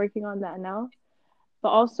silent, and I'm working on that now. But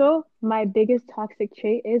also my biggest toxic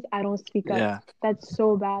trait is I don't speak up. That's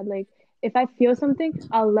so bad. Like if I feel something,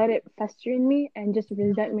 I'll let it fester in me, and just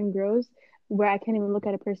resentment grows where I can't even look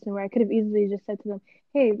at a person, where I could have easily just said to them,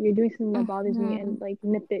 hey, you're doing something that bothers me, and like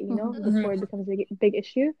nip it, you know, before it becomes a big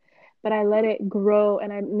issue. But I let it grow,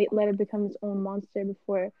 and I let it become its own monster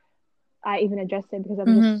before I even address it, because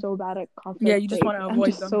I'm just so bad at conflict. Yeah, you just want to avoid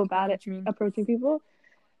I'm just so bad at approaching people.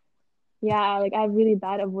 Yeah, like I have really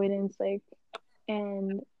bad avoidance, like,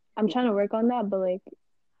 and I'm trying to work on that, but like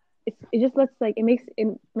it just lets like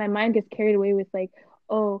my mind gets carried away with like,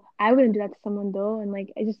 oh, I wouldn't do that to someone though, and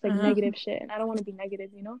like it's just like negative shit, and I don't want to be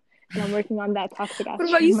negative, you know. And I'm working on that toxic aspect. What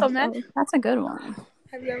about you, Salman? That's a good one.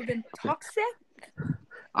 Have you ever been toxic?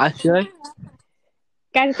 I feel like,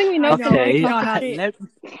 guys, I think we know. Okay,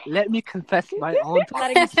 let me confess my own.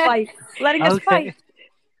 Letting us fight.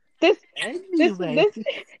 This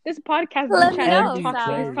podcast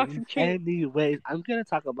is toxic trait. Anyways, I'm gonna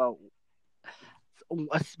talk about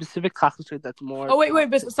a specific toxic trait that's more. Oh wait,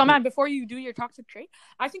 but Salman, before you do your toxic trait,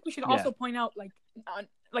 I think we should also point out like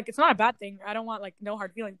it's not a bad thing. I don't want like no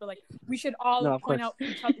hard feelings, but like we should all point out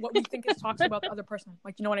what we think is toxic about the other person.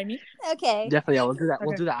 Like, you know what I mean? Okay. Definitely, yeah, we'll do that. Okay.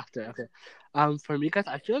 We'll do that after. Okay. For me, guys,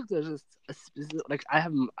 I feel like there's just a specific, like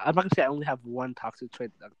I'm not gonna say I only have one toxic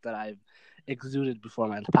trait that I've exuded before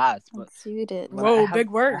my past, but exuded. Whoa, big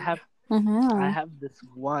word. I have this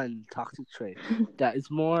one toxic trait that is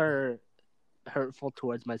more hurtful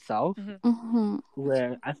towards myself,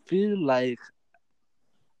 where I feel like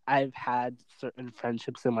I've had certain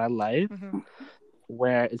friendships in my life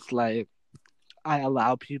where it's like I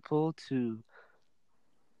allow people to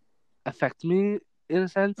affect me in a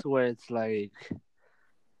sense, where it's like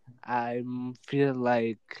I feel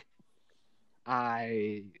like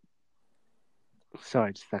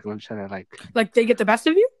sorry, just a second, I'm trying to like they get the best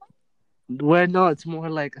of you? Where no, it's more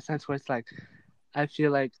like a sense where it's like I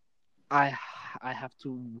feel like I have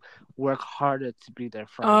to work harder to be their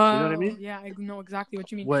friend. You know what I mean? Yeah, I know exactly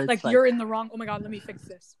what you mean. Where like you're in the wrong. Oh my god, let me fix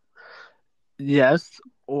this. Yes,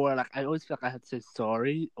 or like I always feel like I have to say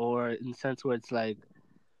sorry, or in the sense where it's like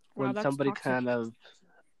when somebody toxic. Kind of,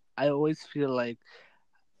 I always feel like,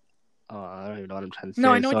 I don't even know what I'm trying to say.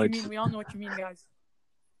 No, I know what you mean. We all know what you mean, guys.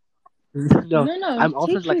 No. I'm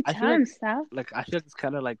also like I feel like I feel like it's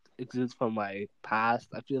kind of like exudes from my past.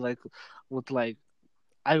 I feel like with like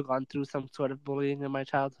I've gone through some sort of bullying in my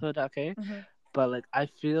childhood, okay? But like I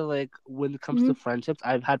feel like when it comes to friendships,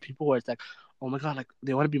 I've had people where it's like, oh my god, like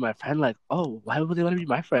they want to be my friend, like, oh, why would they want to be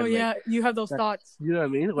my friend? Oh like, yeah, you have those thoughts. You know what I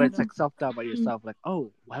mean? Where it's like self-doubt by yourself, like,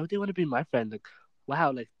 oh, why would they want to be my friend? Like,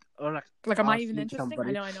 wow, like, or like am I even interesting?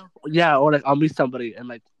 Somebody. I know. Yeah, or like I'll meet somebody and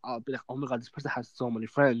like I'll be like, oh my god, this person has so many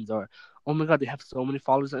friends, or oh my god, they have so many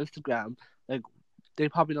followers on Instagram. Like, they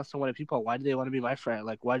probably know so many people. Why do they want to be my friend?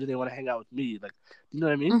 Like, why do they want to hang out with me? Like, you know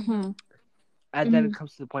what I mean? And then it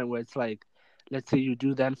comes to the point where it's like, let's say you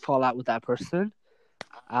do then fall out with that person.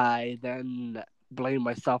 I then blame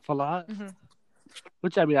myself a lot,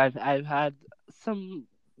 which I mean, I've had some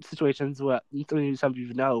situations where some of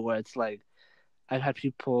you know where it's like I've had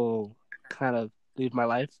people kind of leave my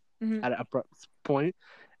life at an abrupt point,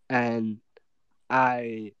 and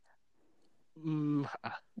I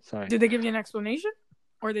sorry. Did they give you an explanation,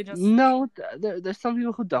 or they just no? There's some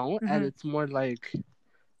people who don't, and it's more like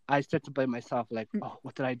I start to blame myself, like, oh,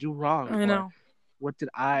 what did I do wrong? I know. What did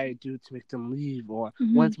I do to make them leave? Or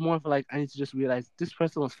once more of like, I need to just realize this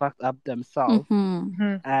person was fucked up themselves,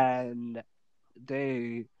 and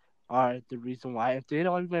they are the reason why. If they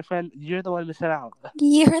don't want to be my friend, you're the one missing out.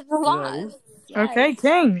 You're the loss. Yes. Okay,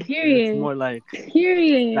 king. Period. It's more like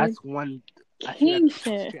period. That's one. King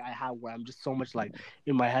shit. I have where I'm just so much like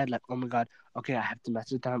in my head, like, oh my god, okay, I have to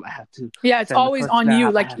message them. I have to. Yeah, it's always on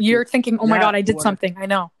you. Like you're thinking, oh my god, I did something. I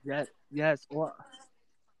know. Yes, or.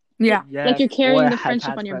 Yeah, like you're carrying the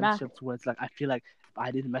friendship on your back. Where it's like I feel like if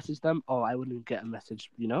I didn't message them, I wouldn't get a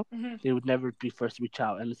message. You know, they would never be first to reach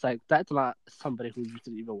out, and it's like that's not somebody who you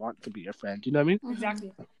didn't even want to be your friend. You know what I mean?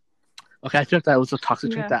 Exactly. Okay, I feel like that was a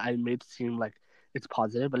toxic trait that I made seem like it's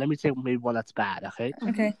positive, but let me say maybe one that's bad. Okay.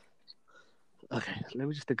 Okay. Let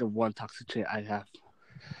me just think of one toxic trait I have.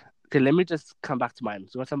 Okay, let me just come back to mine.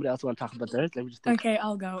 So, somebody else want to talk about theirs? Let me just think. Okay,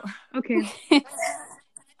 I'll go. Okay.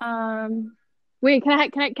 Wait, can I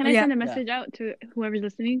send a message out to whoever's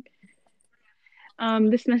listening?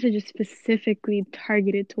 This message is specifically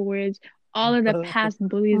targeted towards all of the past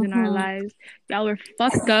bullies in our lives. Y'all were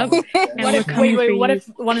fucked up, and we're coming for you. What if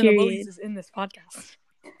one of the bullies is in this podcast?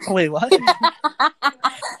 Wait, what?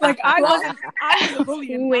 Like I was a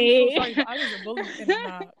bully. I'm so sorry, but I was a bully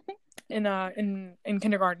in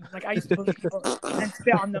kindergarten. Like I used to bully people and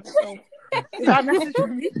spit on them. So is that a message for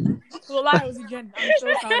me? Well, I was a Jen. I'm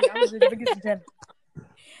so sorry. I was the biggest Jen.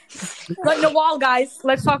 But Nawal, guys,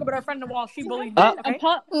 let's talk about our friend Nawal. She bullied me. Okay?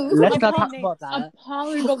 Let's not talk about that.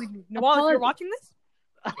 She bullied me. Nawal, if you're watching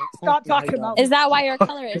this, stop talking about me. Is that why you're a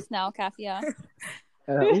colorist now, Kafia?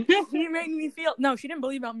 She made me feel. No, she didn't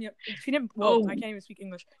believe about me. She didn't. Whoa, I can't even speak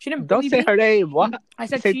English. She didn't. Don't say her name. What? I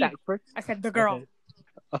said say she. That first. I said the girl.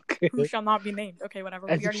 Okay. Who shall not be named. Okay, whatever.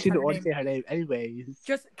 She didn't want to say her name, anyways.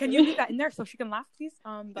 Just can you leave that in there so she can laugh, please?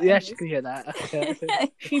 Yeah, she can hear that. Okay.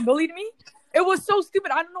 She bullied me. It was so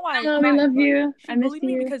stupid. I don't know why. Oh, we love you. She bullied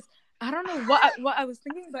me because I don't know what I was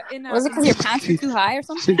thinking, but was it because your pants were too high or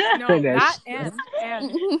something? No, that and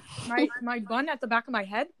my bun at the back of my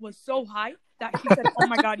head was so high that she said, "Oh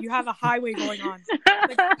my God, you have a highway going on."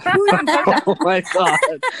 Like, who even said that? Oh my God.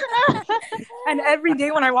 And every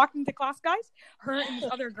day when I walked into class, guys, her and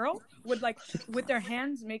this other girl would like with their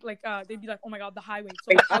hands make like they'd be like, "Oh my God, the highway,"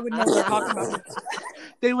 so like, I would know what they're talking about.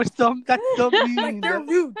 They were that's so mean. Like they're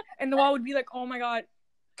rude, and the wall would be like, "Oh my God."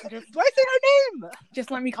 Do I say her name?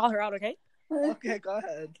 Just let me call her out, okay? Okay, go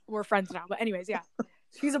ahead. We're friends now, but anyways, yeah,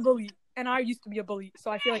 she's a bully, and I used to be a bully,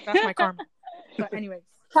 so I feel like that's my karma. But anyways.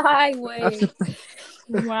 Highway.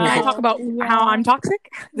 Wow. Can I talk about how I'm toxic?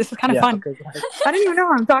 This is kind of fun. Okay, I didn't even know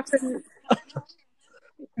I'm toxic. Okay,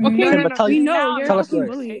 no. We know you're a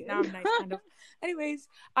bully. Now I'm nice, kind of. Anyways,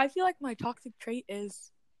 I feel like my toxic trait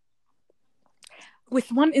is, with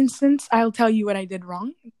one instance, I'll tell you what I did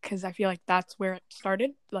wrong, because I feel like that's where it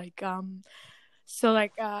started. Like, I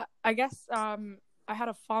guess, I had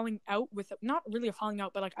a falling out with, not really a falling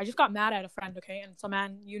out, but like I just got mad at a friend, okay? And so,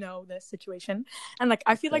 man, you know this situation. And like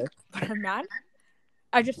I feel like when I'm mad,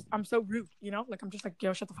 I'm so rude, you know? Like I'm just like,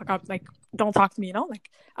 yo, shut the fuck up. Like, don't talk to me, you know? Like,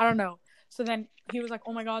 I don't know. So then he was like,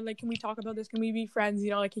 oh my God, like, can we talk about this? Can we be friends?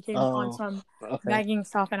 You know, like he came on some nagging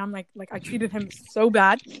stuff, and I'm like I treated him so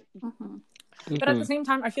bad. But at the same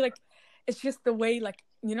time, I feel like it's just the way, like,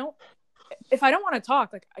 you know, if I don't want to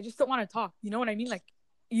talk, like I just don't want to talk. You know what I mean? Like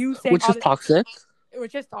you saying which is toxic.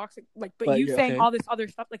 Which is toxic, like, but you saying all this other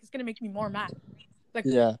stuff, like, it's gonna make me more mad. Like,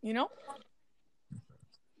 you know?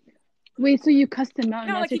 Wait, so you cussed him out?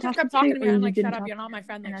 No, like he just kept talking to me. I'm like, shut up, you're not my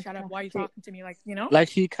friend. Like, shut up. Why are you talking to me? Like, you know? Like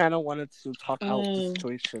he kind of wanted to talk out the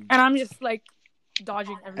situation, and I'm just like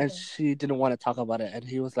dodging everything. And she didn't want to talk about it, and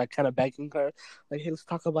he was like kind of begging her, like, hey, let's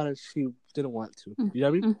talk about it. She didn't want to. You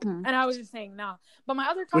know what I mean? And I was just saying, nah. But my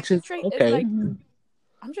other toxic trait is like,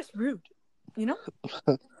 I'm just rude. You know?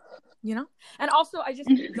 You know, and also I just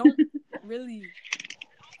don't really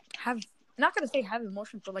have, not gonna say have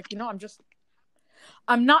emotions, but like, you know,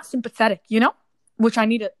 I'm not sympathetic, you know, which I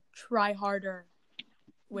need to try harder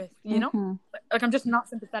with, you know, like I'm just not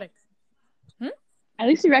sympathetic. At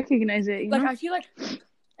least you recognize it, you know? Like I feel like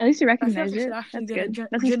at least you recognize it. That's good.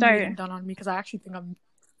 That's a start. Done on me, because I actually think I'm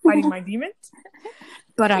fighting my demons.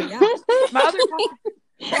 But yeah, my other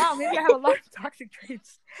wow, maybe I have a lot of toxic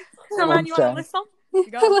traits. So man, you want to list them?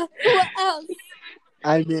 What else?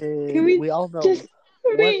 I mean, we all know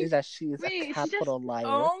one is that she is a capital liar.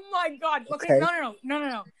 Oh my God! Okay,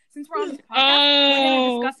 no. Since we're on this podcast, we're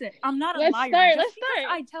gonna discuss it. I'm not a liar. Let's start.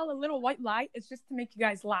 I tell a little white lie. It's just to make you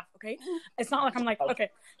guys laugh. Okay? It's not like I'm like, okay.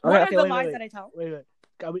 What are the lies that I tell? Wait.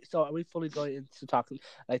 Are we fully going into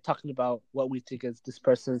talking about what we think is this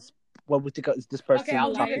person's? What we think is this person's? Okay,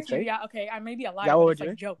 I'll lie to you. Yeah, okay. I may be a liar, but it's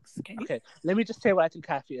like jokes. Okay. Let me just say what I think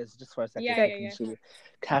Kafia is, just for a second. Yeah.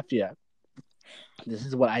 Kafia, this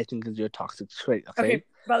is what I think is your toxic trait. Okay.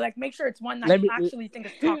 But like, make sure it's one that you actually think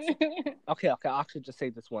is toxic. Okay. I'll actually just say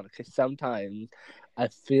this one. Okay. Sometimes I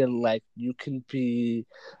feel like you can be.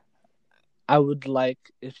 I would like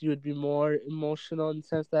if you would be more emotional in the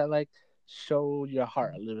sense that like show your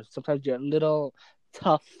heart a little. Sometimes you're a little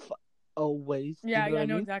tough. Always. Yeah, I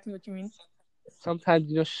know exactly what you mean. Sometimes,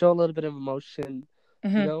 you know, show a little bit of emotion, you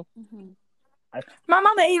know? My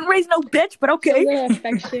mama ain't raised no bitch, but okay. A little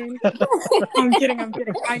affection. I'm kidding.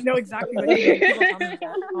 I know exactly what you mean. People tell me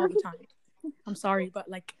that all the time. I'm sorry, but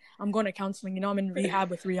like, I'm going to counseling. You know, I'm in rehab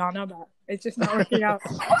with Rihanna, but it's just not working out.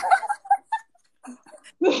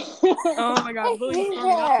 Oh my God, bullying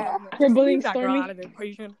Stormy. We're bullying that Stormy. girl out of the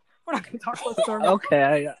equation. We're not going to talk about Stormy.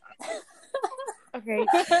 Okay. Okay,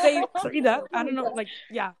 say Frida. I don't know, like,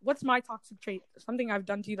 yeah. What's my toxic trait? Something I've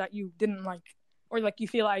done to you that you didn't like, or like you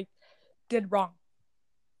feel like did wrong?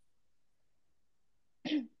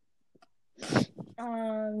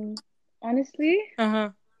 Honestly,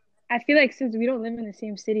 I feel like since we don't live in the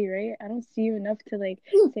same city, right? I don't see you enough to like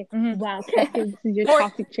say, "Wow, Kathy, this is your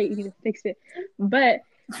toxic trait. You need to fix it." But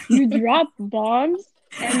you drop bombs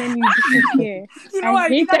and then you disappear. I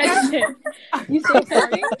hate that shit. You say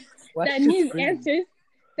something that needs answers.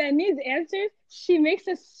 That needs answers. She makes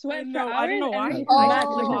us sweat for hours. I don't know why. And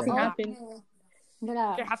like nothing happened.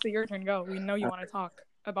 Okay, after your turn, go. We know you want to talk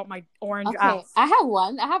about my orange ass. I have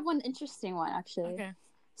one interesting one, actually. Okay.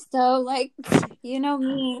 So, like, you know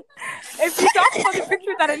me. If you talk about the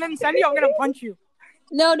picture that I didn't send you, I'm going to punch you.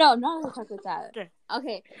 No, not gonna talk about that.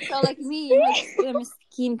 Okay. So, like, me, I'm a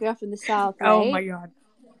Mesquite girl from the South, right? Oh, my God.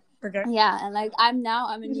 Okay. Yeah, and, like, I'm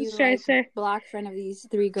a new, black friend of these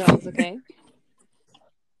 3 girls, okay?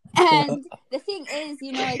 And the thing is,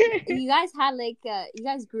 you know, like, you guys had, like, you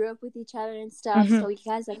guys grew up with each other and stuff, so you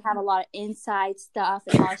guys, like, have a lot of inside stuff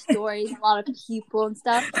and a lot of stories, a lot of people and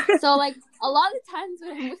stuff. So, like, a lot of times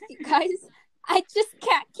when I'm with you guys, I just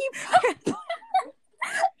can't keep up.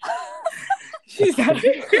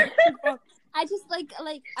 I just,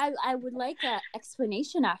 I would like an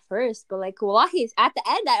explanation at first, but, like, wallahi, at the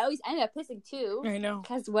end, I always end up pissing, too. I know.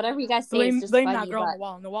 Because whatever you guys say is just blame funny. That girl on the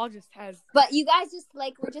wall. And the wall just has... But you guys just,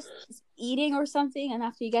 like, we're just eating or something, and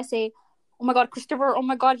after you guys say, "Oh, my God, Christopher, oh,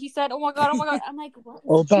 my God," he said, "Oh, my God," I'm like, what?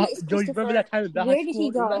 Oh, but Joe, you remember that time in Bell? Where did he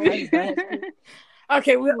go? Okay,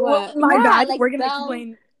 my bad. Like, we're going to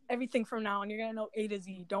explain everything from now on. You're going to know A to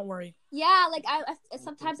Z. Don't worry. Yeah, like, I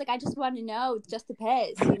sometimes, like, I just want to know just to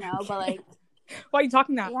piss, you know, but, like... Why are you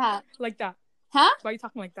talking that? Yeah. Like that? Huh? Why are you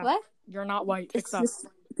talking like that? What? You're not white.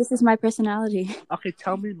 This is my personality. Okay,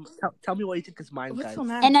 tell me what you think is mine, guys.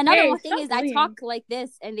 And another thing is I talk like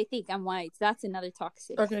this and they think I'm white. So that's another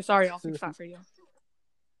toxic. Okay, sorry. I'll fix that for you.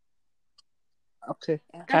 Okay.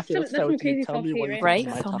 Kathy, let's start with you. Tell me what you think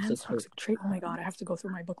is my toxic trait. Oh my God, I have to go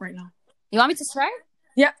through my book right now. You want me to start?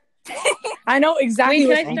 Yeah. I know exactly.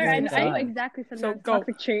 Wait, can I start? I know exactly something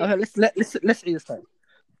toxic trait. Okay, let's start.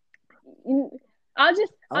 I'll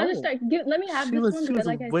just start. Let me have this one because,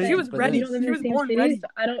 like I said, she was ready. You don't live she in was the same born city, ready. So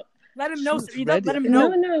I don't. Let him know, Sarita. Let him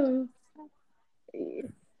know. No.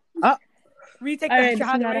 Retake that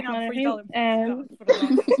shahada right now before you tell him.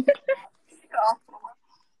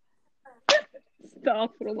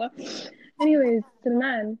 Astaghfirullah. Anyways,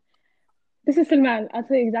 Salman. This is Salman. I'll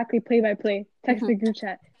tell you exactly play by play. Text the group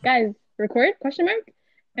chat. Guys, record? ?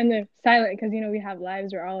 And then silent because, you know, we have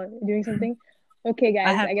lives. We're all doing something. Okay,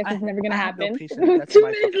 guys, I guess it's never going to happen. No 2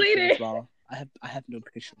 minutes later. Well. I have no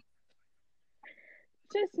patience.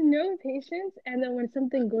 Just no patience. And then when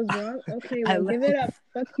something goes wrong, okay, well, give it up.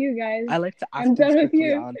 Fuck you, guys. I like to act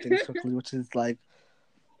quickly on things quickly, which is like,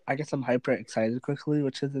 I guess I'm hyper excited quickly,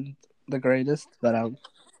 which isn't the greatest, but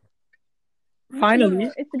finally.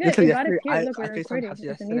 It's good. I FaceTimed Hafsa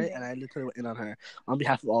yesterday, and I literally went in on her on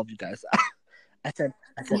behalf of all of you guys. I said,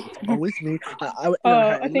 it's always me.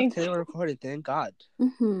 I think today we're recording. Thank God.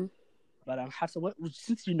 Mm-hmm. But Hafsa,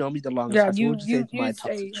 since you know me the longest, what would you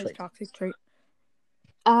say is my toxic trait?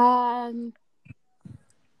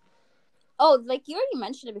 Oh, like you already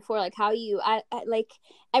mentioned it before, like how you, I like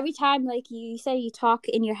every time, like you say you talk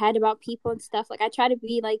in your head about people and stuff. Like I try to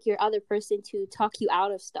be like your other person to talk you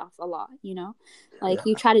out of stuff a lot, you know. Like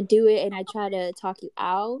you try to do it, and I try to talk you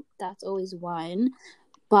out. That's always one.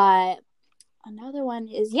 But another one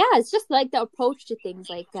is it's just like the approach to things,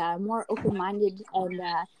 like more open-minded and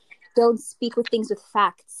don't speak with things with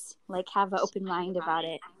facts. Like have an open mind about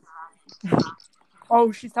it.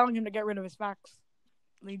 Oh, she's telling him to get rid of his facts.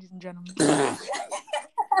 Ladies and gentlemen.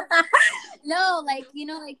 No, like, you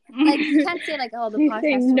know, like you can't say like, oh, the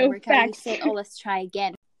podcast will work out. You say, oh, let's try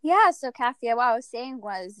again. Yeah, so Kathy, what I was saying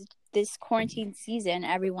was this quarantine season,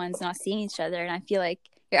 everyone's not seeing each other, and I feel like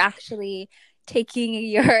you're actually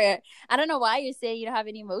taking I don't know why you're saying you don't have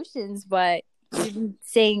any emotions, but you're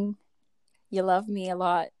saying you love me a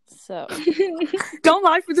lot, so. Don't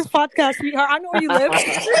lie for this podcast, sweetheart. I know where you live.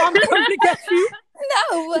 I'm coming to get you.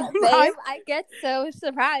 No, babe, I get so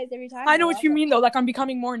surprised every time. I know what you mean, though. Like, I'm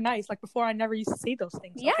becoming more nice. Like, before, I never used to say those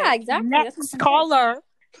things. Yeah, okay? exactly. Next caller.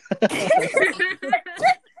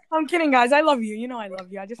 I'm kidding, guys. I love you. You know I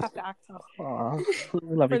love you. I just have to act tough. For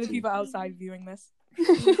the people outside viewing this.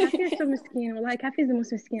 Kathy is so miskeen. Wallahi, Kathy is the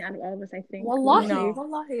most miskeen out of all of us, I think.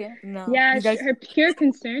 Wallahi. No. Yeah, her pure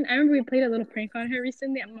concern. I remember we played a little prank on her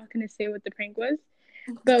recently. I'm not going to say what the prank was.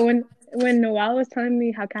 But when Noel was telling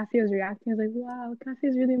me how Kathy was reacting, I was like, wow, Kathy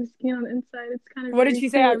is really miskeen on the inside. It's kind of. What did she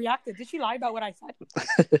say? I reacted. Did she lie about what I said?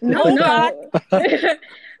 No.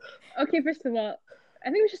 Okay, first of all, I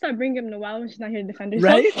think we should start bringing up Noel when she's not here to defend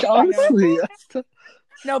herself. Right? Honestly,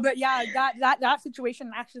 No, but yeah, that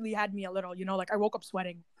situation actually had me a little, like I woke up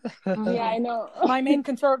sweating. Yeah, I know. My main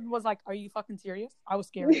concern was like, are you fucking serious? I was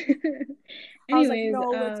scared. I was like,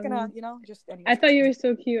 no, it's gonna, just anyways. I thought you were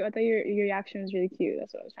so cute. I thought your reaction was really cute.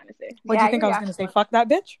 That's what I was trying to say. What do you think I was gonna say? Fuck that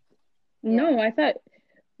bitch? No, I thought.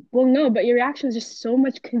 Well, no, but your reaction was just so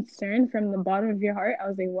much concern from the bottom of your heart. I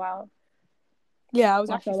was like, wow. Yeah, I was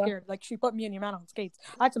actually scared. Like, she put me and Yaman on skates.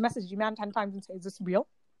 I had to message Yaman 10 times and say, is this real?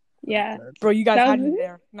 Yeah. Bro, you guys had me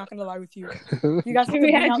there. Not gonna lie with you. You guys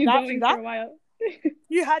we had you going for a while.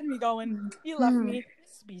 You had me going. You left me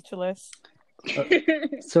speechless.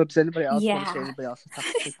 So does anybody else want to say anybody else's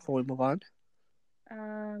topic before we move on?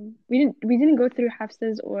 We didn't go through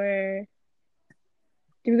Hafsa's, or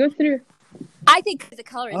did we go through? I think the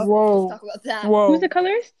colorist. Whoa. Let's talk about that. Whoa. Who's the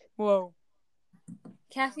colorist? Whoa.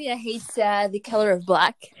 Kafia hates the color of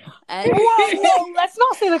black. And... Whoa, let's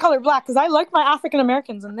not say the color black, because I like my African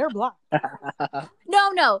Americans and they're black.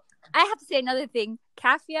 No. I have to say another thing.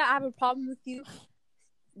 Kafia, I have a problem with you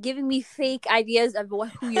giving me fake ideas of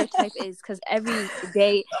who your type is, because every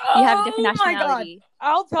day you have a different nationality. God.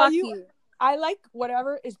 I'll tell you, I like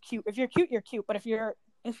whatever is cute. If you're cute, you're cute. But if you're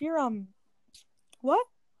what?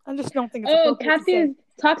 I just don't think it's Kafia's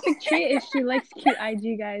toxic trait is she likes cute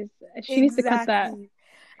IG guys. She needs to cut that.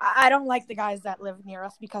 I don't like the guys that live near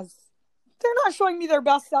us because they're not showing me their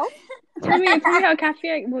best self. Tell me how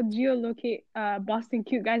Kafia will geolocate Boston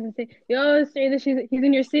cute guys and say, yo, say that he's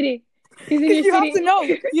in your city. He's in your city. You have to know.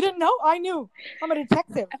 You didn't know? I knew. I'm a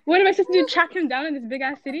detective. What am I supposed to do? Track him down in this big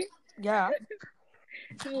ass city? Yeah.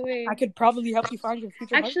 No way. I could probably help you find your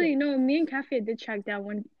future husband. No, me and Kafia did track down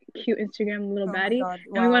one cute Instagram little baddie. Wow.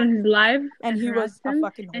 And we went on his live. And he was a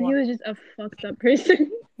fucking whore. And he was just a fucked up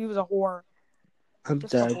person. He was a whore. I'm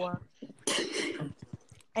dead.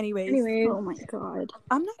 Anyways. Oh my god.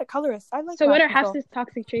 I'm not a colorist. I like. So what are Hafsa's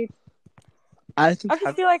toxic traits? I just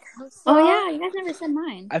feel like. Oh yeah, you guys never said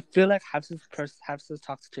mine. I feel like Hafsa's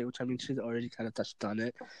toxic trait, which I mean she's already kind of touched on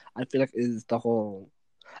it. I feel like is the whole.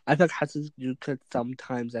 I feel like Hafsa's, you could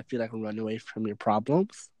sometimes run away from your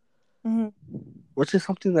problems, which is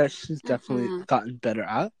something that she's definitely gotten better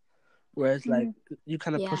at. Whereas you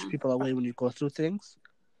kind of push people away when you go through things,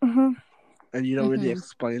 and you don't really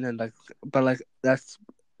explain, and that's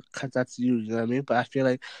because that's you. You know what I mean? But I feel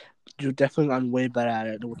like you're definitely gotten way better at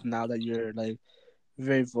it now that you're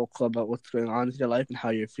very vocal about what's going on in your life and how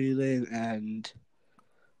you're feeling, and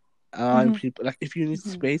people if you need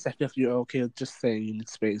space, I feel like you're okay with just saying you need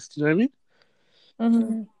space. Do you know what I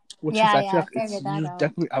mean? Which is I feel like you've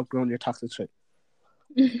definitely outgrown your toxic trait.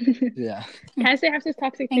 Yeah. Can I say Hafsa's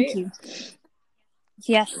toxic trait? Thank you.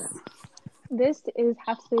 Yes. This is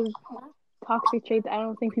Hafsa's toxic trait that I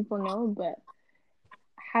don't think people know, but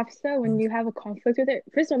Hafsa, when you have a conflict with her,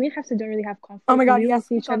 first of all, me and Hafsa don't really have conflict. Oh my god, yes,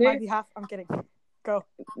 each other. On my behalf. I'm kidding. Go.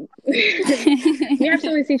 Me and Hafsa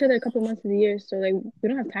only see each other a couple months of the year, so we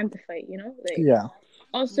don't have time to fight, Yeah.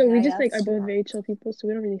 Also, we just are both very chill people, so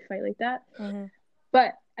we don't really fight like that.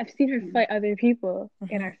 But I've seen her fight other people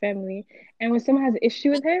in our family, and when someone has an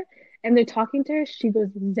issue with her and they're talking to her, she goes,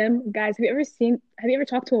 "Them guys, have you ever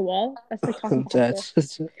talked to a wall?" That's like talking to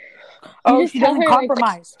people. Oh, she doesn't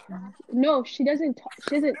compromise. No, she doesn't.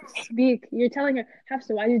 She doesn't speak. You're telling her,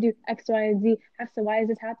 Hafsa, why did you do X, Y, and Z? Hafsa, why is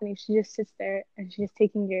this happening? She just sits there and she's just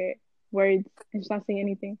taking your words and she's not saying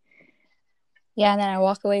anything. Yeah, and then I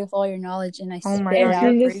walk away with all your knowledge and I spit it out.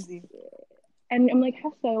 Crazy. And I'm like,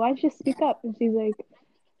 Hafsa, why don't you speak up? And she's like,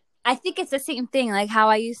 I think it's the same thing, like how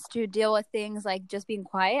I used to deal with things like just being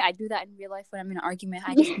quiet. I do that in real life when I'm in an argument.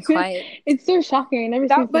 I just be quiet. It's so shocking. I never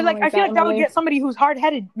seen but I feel like that would get somebody who's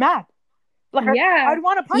hard-headed mad. I'd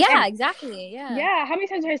want to punch him. Yeah, exactly. Yeah. How many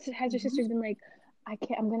times has your sister been like, I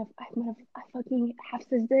fucking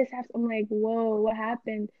Hafsa's this. I'm like, whoa, what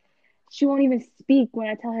happened? She won't even speak when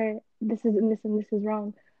I tell her this is and this and this is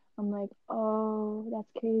wrong. I'm like, oh,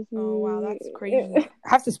 that's crazy. Oh wow, that's crazy. I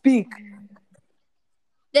have to speak.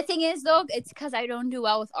 The thing is, though, it's because I don't do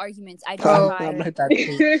well with arguments. I don't cry. I'm like that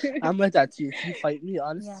too. I'm like that too. If you fight me,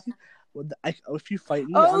 honestly, if you fight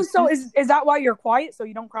me, honestly, so is that why you're quiet? So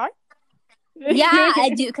you don't cry? Yeah,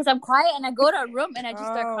 I do, because I'm quiet and I go to a room and I just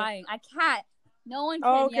start crying. I can't. No one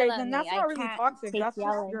can yell at then me. That's not really toxic. That's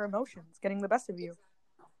just your emotions getting the best of you.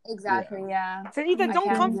 Exactly. Yeah. So either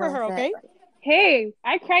don't come for her, okay? Hey,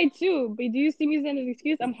 I cried too, but do you see me as an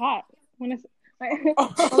excuse? I'm hot. When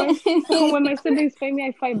my siblings fight me,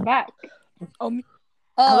 I fight back.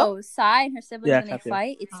 Sai and her siblings when they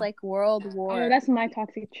fight, it's like World War. Oh, that's my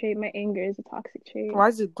toxic trait. My anger is a toxic trait. Why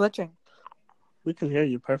is it glitching? We can hear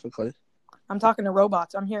you perfectly. I'm talking to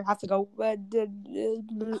robots. I'm here. Have to go. Okay,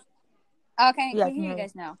 yeah, I can hear you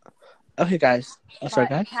guys now. Okay, guys. Oh, sorry,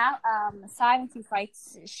 guys. Sai, when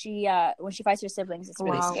she fights her siblings, it's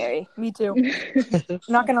really scary. Me too.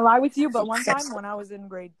 Not gonna lie with you, but one time when I was in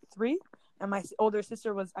grade 3, and my older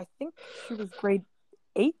sister was, I think she was grade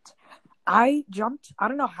 8, I jumped. I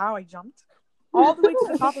don't know how I jumped all the way to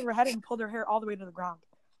the top of her head and pulled her hair all the way to the ground.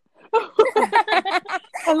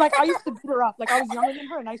 And like I used to beat her up. Like I was younger than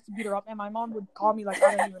her, and I used to beat her up. And my mom would call me like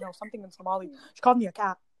I don't even know something in Somali. She called me a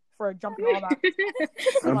cat for jumping all that.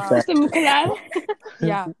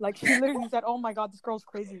 Yeah, like she literally said, "Oh my god, this girl's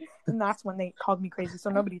crazy," and that's when they called me crazy.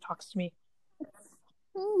 So nobody talks to me.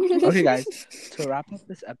 Okay, guys. To wrap up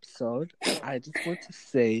this episode, I just want to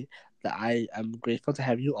say that I am grateful to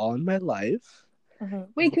have you all in my life. Mm-hmm.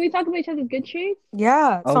 Wait, can we talk about each other's good traits?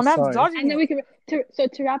 Yeah. Oh, sorry. And then we can to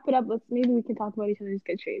wrap it up. Maybe we can talk about each other's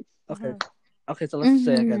good traits. Okay. Mm-hmm. Okay. So let's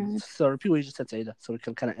say again. So repeat what you just said, Saida, so we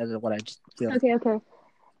can kind of edit what I just feel. Okay.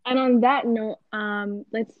 And on that note,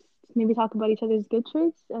 let's maybe talk about each other's good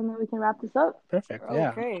traits, and then we can wrap this up. Perfect.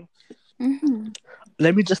 Yeah. Okay. Mm-hmm.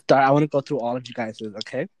 Let me just start. I want to go through all of you guys.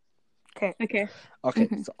 Okay. Okay.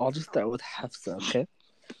 So I'll just start with Hafsa. Okay.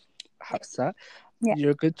 Hafsa. Yeah.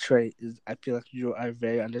 Your good trait is I feel like you are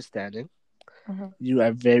very understanding. Mm-hmm. You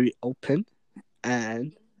are very open,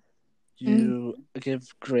 and you give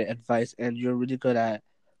great advice, and you're really good at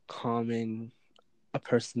calming a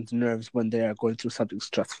person's nerves when they are going through something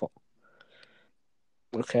stressful.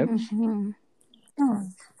 Okay. Mm-hmm. Oh,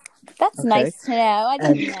 that's nice to know. I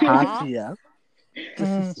didn't know Kafia,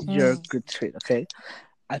 this is your good trait. Okay.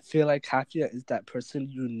 I feel like Kafia is that person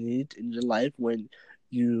you need in your life when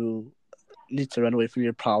you need to run away from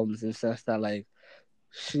your problems, in the sense that like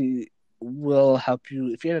she will help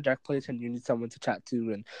you if you're in a dark place and you need someone to chat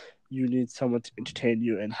to, and you need someone to entertain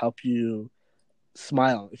you and help you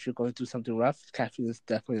smile if you're going through something rough. Kathy is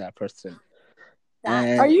definitely that person.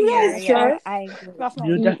 Are you guys sure? I agree.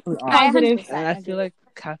 You definitely are. And I feel like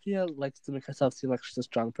Kafia likes to make herself seem like she's a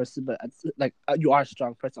strong person, but like you are a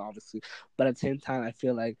strong person, obviously. But at the same time, I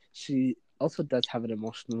feel like she also does have an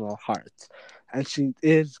emotional heart, and she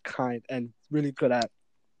is kind and really good at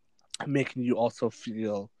making you also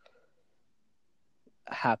feel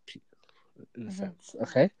happy in a sense.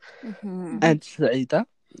 Okay. Mm-hmm. And Saida,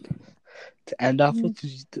 to end off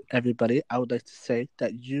with everybody, I would like to say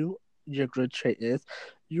that your good trait is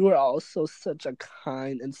you are also such a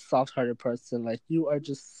kind and soft-hearted person. Like you are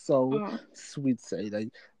just so sweet, Saida.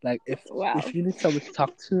 Like if you need someone to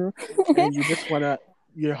talk to and you just want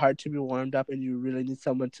your heart to be warmed up and you really need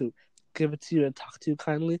someone to give it to you and talk to you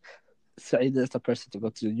kindly, Saida is the person to go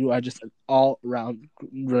to. You are just an all-round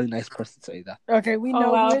really nice person, Saida. Okay, we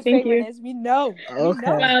know who his favorite is. We know.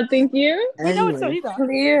 Okay. Wow, thank you. We know it's Saida.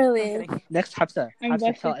 Clearly. Next, Hafsa.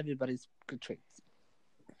 Hafsa, tell everybody's good traits.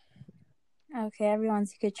 Okay,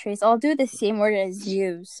 everyone's good traits. I'll do the same order as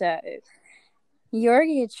you. So, your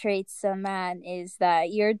good traits, man, is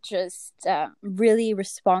that you're just a really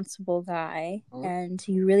responsible guy, and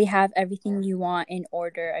you really have everything you want in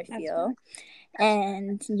order, I feel.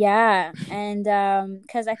 And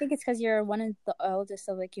because I think it's because you're one of the eldest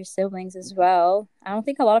of like your siblings as well. I don't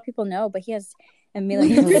think a lot of people know, but he has a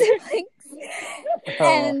million siblings,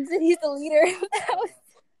 and he's the leader of the house.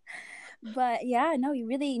 But yeah, no, you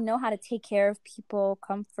really know how to take care of people,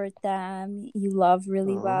 comfort them. You love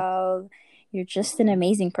really well. You're just an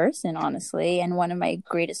amazing person, honestly, and one of my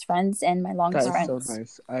greatest friends and my longest friends. That is so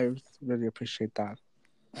nice. I really appreciate that.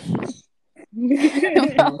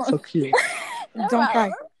 So cute. Don't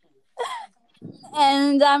cry.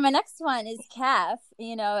 And my next one is Kaf.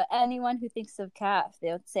 You know, anyone who thinks of Kaf,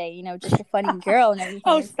 they would say, just a funny girl and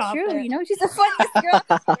everything. Stop true. It. She's the funniest girl.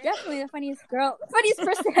 Definitely the funniest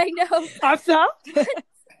person I know. Hafsa?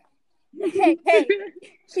 Hey,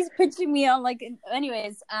 she's pitching me on like.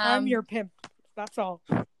 Anyways, I'm your pimp. That's all.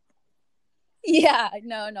 Yeah,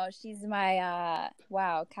 no, she's my.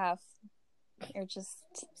 Wow, Kaf. You're just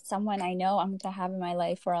someone I know I'm going to have in my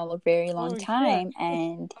life for a very long time. Sure.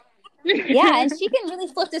 And yeah, and she can really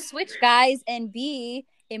flip the switch, guys, and be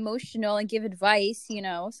emotional and give advice,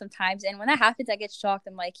 sometimes. And when that happens, I get shocked.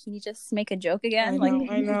 I'm like, can you just make a joke again? I know.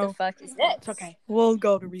 Who the fuck is this? It's okay. We'll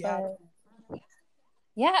go to rehab.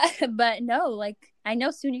 Yeah, but no, like, I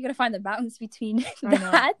know soon you're going to find the balance between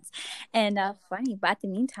that and funny. But at the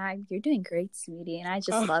meantime, you're doing great, sweetie, and I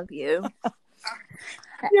just love you.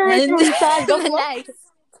 You're so sad. Nice.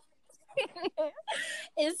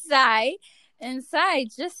 And Sai,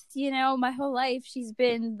 just, my whole life, she's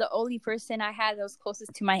been the only person I had that was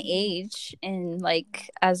closest to my age and,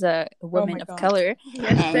 like, as a woman of color.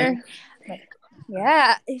 Yes, sir.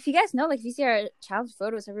 Yeah, if you guys know, like, if you see our childhood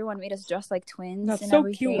photos, everyone made us dress like twins. That's and so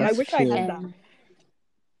everything. cute. I wish I had that.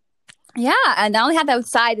 Yeah, and I only have that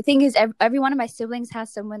outside. The thing is, every one of my siblings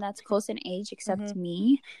has someone that's close in age except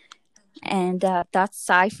me. And that's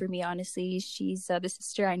Sai for me, honestly. She's the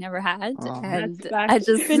sister I never had. And I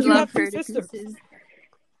just love her to pieces.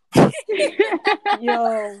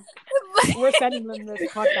 Yo, we're sending them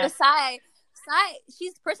this podcast. Sai,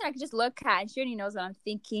 she's the person I can just look at, and she already knows what I'm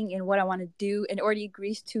thinking and what I want to do, and already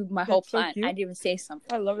agrees to my whole plan. I didn't even say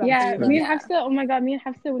something. I love that. Yeah, me and Hafsa. Oh my god, me and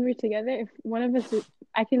Hafsa, when we're together, if one of us,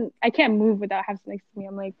 I can't move without Hafsa next to me.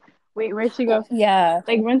 I'm like, wait, where'd she go? Yeah.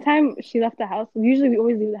 Like one time she left the house. Usually we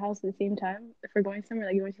always leave the house at the same time if we're going somewhere,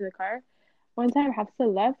 like going to the car. One time Hafsa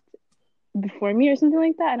left before me or something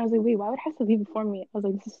like that, and I was like, wait, why would Hafsa leave before me? I was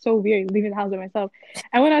like, this is so weird, leaving the house by myself.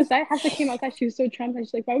 And when I was outside, Hafsa came outside. She was so traumatized.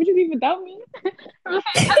 She's like, why would you leave without me?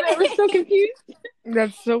 I was so confused.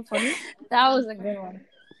 That's so funny. That was a good one.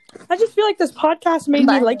 I just feel like this podcast made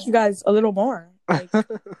me like you guys a little more. Like,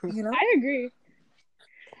 you know, I agree.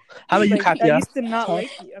 How about you, Kapia? I used to not like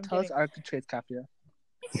you. Tell us our traits, Kapia.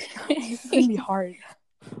 It's gonna be hard.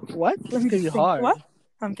 What? It's gonna be hard. What?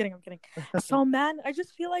 I'm kidding. So, man, I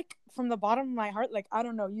just feel like from the bottom of my heart, like, I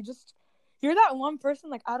don't know, you're that one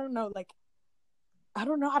person, like, I don't know, like, I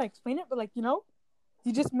don't know how to explain it, but, like, you know,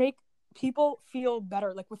 you just make people feel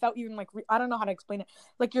better, like, without even, like, I don't know how to explain it.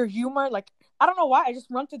 Like, your humor, like, I don't know why, I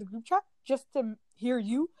just run to the group chat just to hear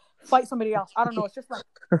you fight somebody else. I don't know, it's just, like,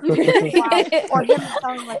 wow. Or him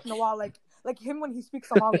telling, like, Nawal, like him when he speaks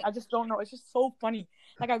Somali, I just don't know. It's just so funny.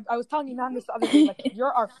 Like I was telling you, man, this the other day. Like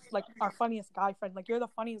you're our funniest guy friend. Like you're the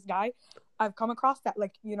funniest guy I've come across. That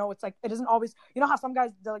like you know, it's like it isn't always. You know how some guys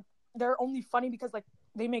they're only funny because like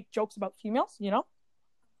they make jokes about females. You know,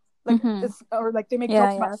 like it's or like they make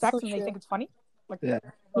jokes about sex and they think it's funny. Like yeah.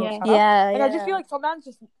 Like I just feel like some man's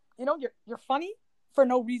just you know you're funny for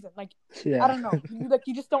no reason. Like I don't know.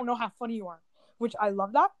 You just don't know how funny you are, which I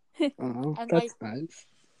love that. And that's like, nice.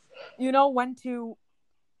 You know when to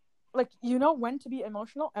be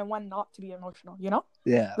emotional and when not to be emotional, you know?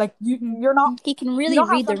 Yeah. Like you're not he can really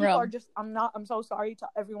read the room. Just I'm so sorry to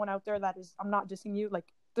everyone out there I'm not dissing you. Like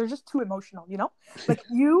they're just too emotional, you know? Like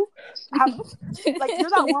you have like you're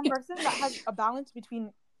that one person that has a balance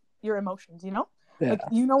between your emotions, you know? Yeah. Like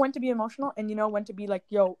you know when to be emotional and you know when to be like,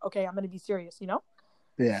 yo, okay, I'm gonna be serious, you know?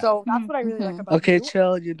 Yeah. So that's what I really like about you. Okay,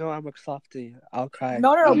 chill. You know I'm a softie. I'll cry.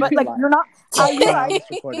 No, but like you're not.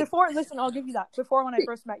 Listen, I'll give you that. Before when I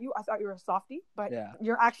first met you, I thought you were a softie, but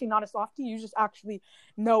you're actually not a softie. You just actually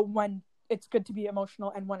know when it's good to be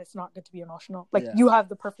emotional and when it's not good to be emotional. Like you have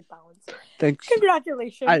the perfect balance. Thanks.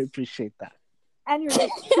 Congratulations. I appreciate that. And you're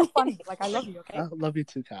just too funny. Like I love you. Okay. I love you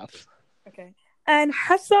too, Cal. Okay. And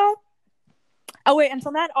Hessa. Oh wait, and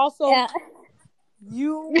so that also. Yeah.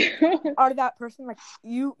 You are that person like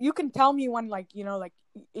you can tell me when like you know like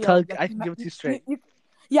I can give it to you straight. You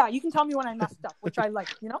can tell me when I messed up, which I like,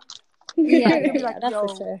 you know. That's for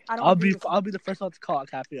sure. I'll be the first one to call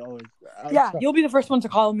it Happy always. You'll be the first one to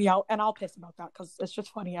call me out, and I'll piss about that because it's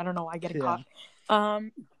just funny. I don't know, I get it caught.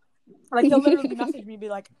 Like he'll literally message me, be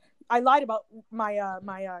like, I lied about my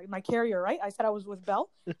my carrier, right? I said I was with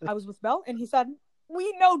Belle, and he said,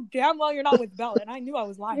 we know damn well you're not with Belle, and I knew I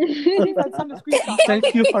was lying. Send a screenshot.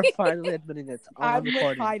 Thank you for finally admitting it. I'm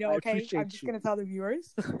with Fido, okay? I'm just going to tell the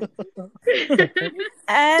viewers.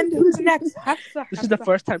 And who's next? This is the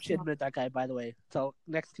first time she admitted that guy, by the way. So,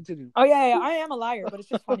 next, continue. Oh, yeah, I am a liar, but it's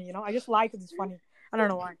just funny, you know? I just lie because it's funny. I don't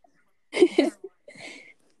know why.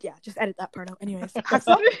 Yeah, just edit that part out. Anyways.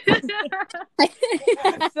 Hafsa.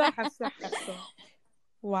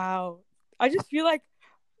 Wow. I just feel like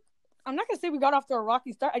I'm not gonna say we got off to a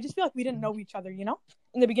rocky start. I just feel like we didn't know each other, you know,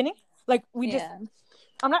 in the beginning. Like we just,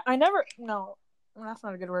 no, that's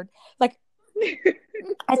not a good word. Like,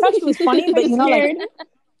 I thought she was funny, but you know, like,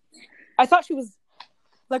 I thought she was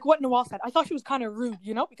like what Nawal said. I thought she was kind of rude,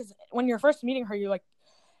 you know, because when you're first meeting her, you're like,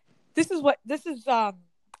 this is I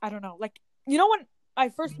don't know, like, you know, when I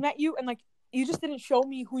first met you and like. You just didn't show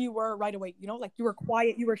me who you were right away, you know? Like, you were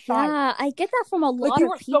quiet, you were shy. Yeah, I get that from a lot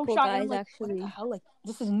of people, so guys, like, actually. What the hell? Like,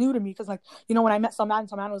 this is new to me, because, like, you know, when I met some man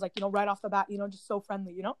was, like, you know, right off the bat, you know, just so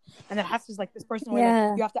friendly, you know? And then Hafsa's, like, this person where,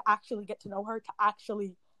 like, you have to actually get to know her to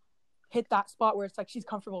actually hit that spot where it's, like, she's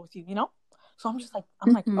comfortable with you, you know? So I'm just, like,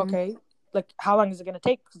 okay, like, how long is it going to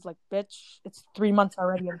take? Because, like, bitch, it's 3 months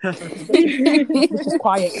already. And it's just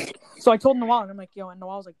quiet. So I told Nawal, and I'm like, yo, and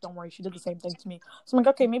Nawal's like, don't worry, she did the same thing to me. So I'm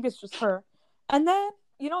like, okay, maybe it's just her. And then,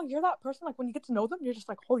 you know, you're that person, like, when you get to know them, you're just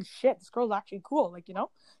like, holy shit, this girl's actually cool. Like, you know,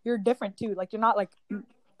 you're different, too. Like, you're not, like,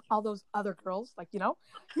 all those other girls. Like, you know,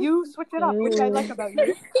 you switch it up, which I like about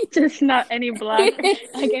you. Just not any black,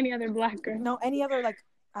 like any other black girl. No, any other, like,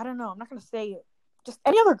 I don't know. I'm not going to say it. just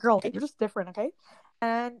any other girl. Okay? You're just different, okay?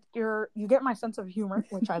 And you get my sense of humor,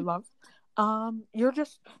 which I love. You're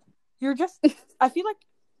just. I feel like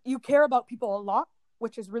you care about people a lot,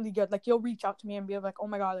 which is really good. Like, you'll reach out to me and be like, oh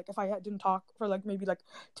my god, like if I didn't talk for like maybe like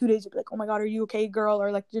 2 days, you'd be like, oh my god, are you okay, girl?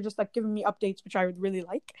 Or like you're just like giving me updates, which I would really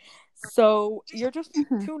like. So you're just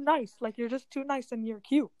too nice. Like, you're just too nice and you're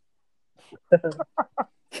cute. I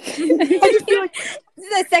just feel like this is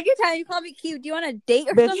the second time you call me cute. Do you want a date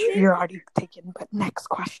or something? You're already taken. But next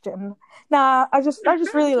question. Nah, I just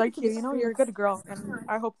really like you. You know, you're a good girl, and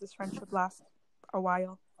I hope this friendship lasts a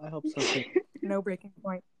while. I hope so too. No breaking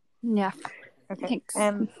point. Yeah. Okay. Thanks.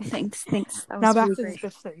 And thanks. Now back to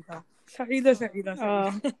this Saida.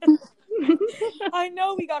 I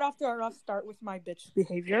know we got off to a rough start with my bitch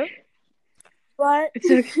behavior, but it's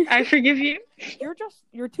okay. I forgive you.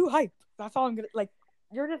 You're too hyped. That's all I'm gonna like.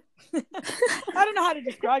 You're just I don't know how to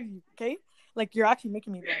describe you. Okay, like you're actually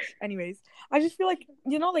making me blush. Anyways, I just feel like,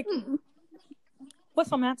 you know, like what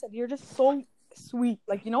some man said. You're just so sweet.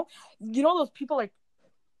 Like, you know those people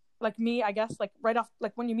like me, I guess, like right off,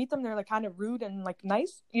 like when you meet them, they're like kind of rude and like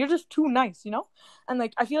nice. You're just too nice, you know? And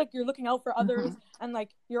like, I feel like you're looking out for others, and like,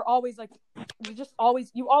 you're always like,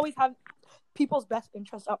 you always have people's best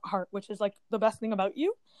interests at heart, which is like the best thing about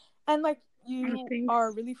you. And like, you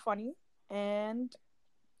are really funny, and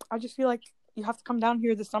I just feel like you have to come down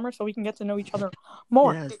here this summer so we can get to know each other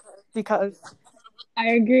more. Yes. Because I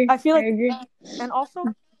agree. I feel like, and also,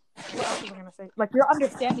 what else was I gonna say? Like, you're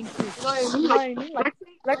understanding too. You know what I mean? Like,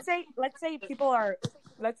 let's say people are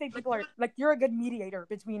like, you're a good mediator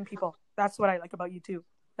between people. That's what I like about you too.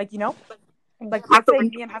 Like, you know, like let's say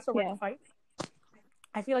me and Hafsa were to fight.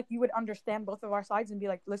 I feel like you would understand both of our sides and be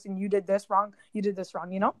like, listen, you did this wrong. You did this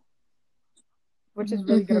wrong. You know, which is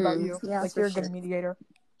really good about you. Yeah, like, you're a good mediator.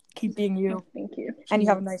 Keep being you. Thank you. And you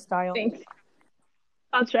have a nice style. Thanks.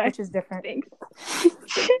 I'll try. Which is different. Thanks.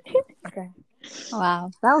 Okay.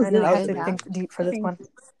 Wow, that was really good. I think deep for this one.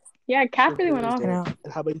 Yeah, Kat really went off.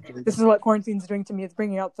 How about you? This is what quarantine's doing to me. It's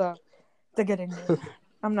bringing out the good in me.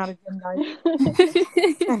 I'm not a good guy.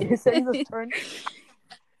 And you're saying this turn.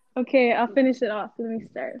 Okay, I'll finish it off. Let me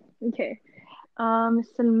start. Okay.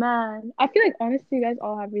 Salman. I feel like honestly, you guys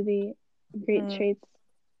all have really great traits.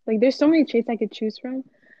 Like, there's so many traits I could choose from.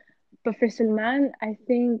 But for Salman, I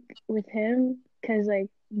think with him, because like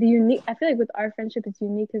I feel like with our friendship, it's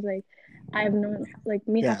unique because like I've known, like,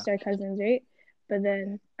 me and Hafsa are cousins, right? But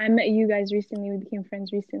then I met you guys recently. We became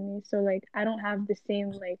friends recently. So like, I don't have the same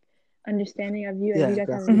like understanding of you as you guys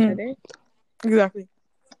have of each other. Exactly.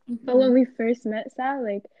 But when we first met, Sal,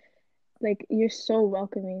 like you're so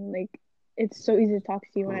welcoming. Like, it's so easy to talk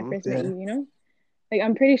to you when I first met you, you know? Like,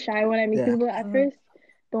 I'm pretty shy when I meet people at first.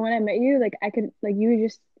 But when I met you, like, I could, like, you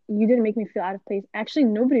didn't make me feel out of place. Actually,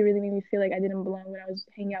 nobody really made me feel like I didn't belong when I was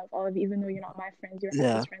hanging out with all of you, even though you're not my friends. You're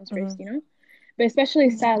Hafsa's friends first, you know? But especially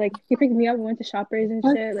Sal, like, he picked me up, we went to Shoppers and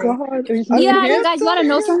shit. Like, it was just you guys want to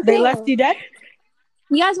know something? They left you dead?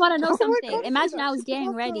 You guys want to know something? Imagine I was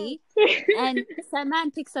getting ready, and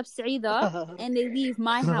Salman picks up Saida, and they leave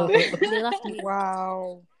my house. They left me.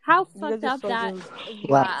 Wow. How fucked up that?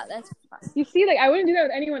 Wow, that's fucked. You see, like, I wouldn't do that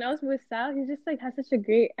with anyone else, but with Sal, he just, like, has such a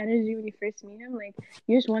great energy when you first meet him. Like,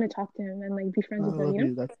 you just want to talk to him and, like, be friends with him, you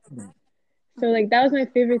know? So, like, that was my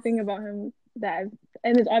favorite thing about him.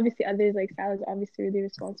 And there's obviously others, like, Sal is obviously really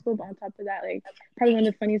responsible, but on top of that, like, probably one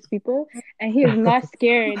of the funniest people. And he is not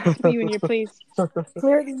scared to put you in your place.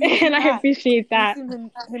 Clearly. And I appreciate that. Him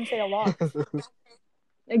say a lot.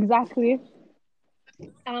 Exactly.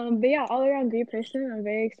 But yeah, all around great person. I'm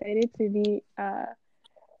very excited to be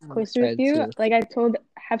closer with you. Too. Like I told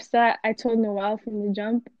Hafsa, I told Noel from the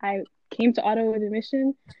jump, I came to Ottawa with a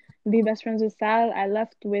mission, be best friends with Sal. I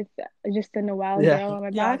left with just a Noel girl on my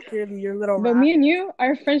back. Clearly your little but rat. Me and you,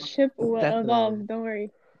 our friendship will evolve. Don't worry.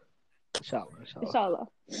 Inshallah.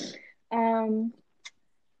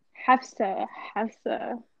 Hafsa,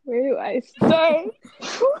 where do I start?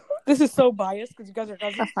 This is so biased because you guys are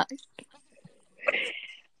cousins.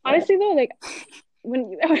 Honestly though, like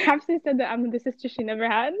when Hafsa said that I'm the sister she never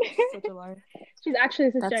had. Such a liar. She's actually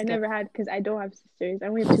a sister I never had because I don't have sisters. I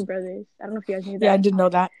only have 2 brothers. I don't know if you guys knew that. Yeah, I did know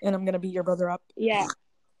that, and I'm gonna beat your brother up. Yeah.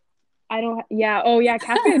 I don't. Yeah. Oh yeah.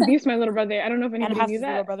 Catherine beefs my little brother. I don't know if anybody knew that.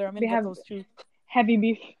 Little brother. I'm gonna get those 2. Heavy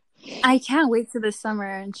beef. I can't wait till the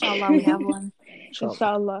summer. Inshallah, we have one.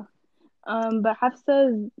 Inshallah. But Hafsa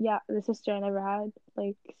is the sister I never had.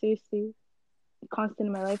 Like, seriously, constant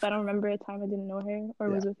in my life. I don't remember a time I didn't know her or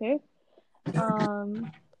was with her.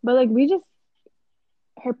 But like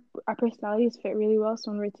our personalities fit really well.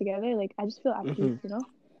 So when we're together, like I just feel at peace, you know.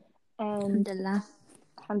 And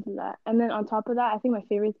Alhamdulillah. And then on top of that, I think my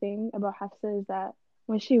favorite thing about Hafsa is that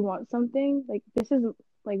when she wants something, like this is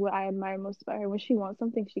like what I admire most about her. When she wants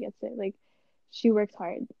something, she gets it. Like she works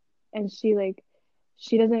hard, and she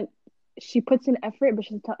doesn't, she puts in effort, but she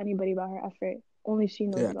doesn't tell anybody about her effort. Only she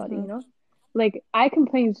knows about it, you know? Like I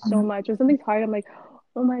complain so much. When something's hard, I'm like,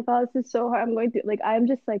 oh my God, this is so hard. I'm going through, like, I'm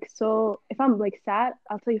just like, so if I'm like sad,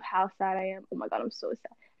 I'll tell you how sad I am. Oh my God, I'm so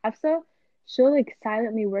sad. Hafsa, she'll like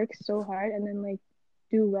silently work so hard and then like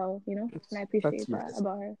do well, you know? And I appreciate that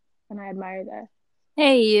about her. And I admire that.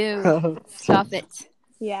 Hey, you. Stop it.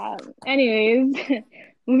 Yeah. Anyways,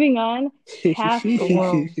 moving on.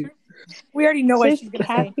 Kafia. We already know what she's going to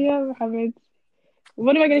say. Kafia Mohammed.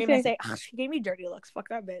 What am I going to say? She gave me dirty looks. Fuck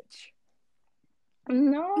that bitch.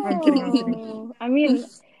 No. I mean,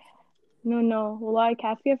 no. Wallahi,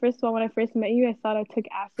 Kafia, first of all, when I first met you, I thought I took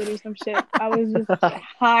acid or some shit. I was just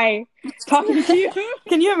high talking to you.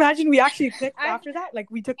 Can you imagine we actually clicked after that? Like,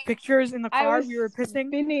 we took pictures in the car. We were pissing.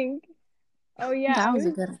 Spinning. Oh, yeah. That was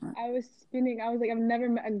a good one. I was spinning. I was like, I've never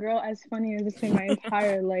met a girl as funny as this in my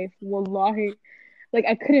entire life. Wallahi. Like,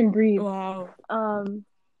 I couldn't breathe. Wow.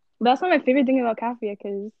 That's not my favorite thing about Kafia,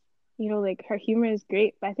 because, you know, like, her humor is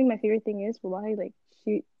great. But I think my favorite thing is, wallahi, like,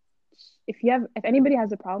 if anybody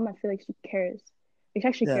has a problem, I feel like she cares. Like, she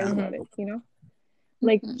actually cares about it, you know?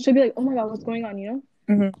 Like, she'll be like, oh my God, what's going on, you know?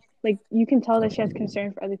 Mm-hmm. Like, you can tell that she has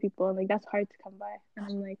concern for other people, and like, that's hard to come by. And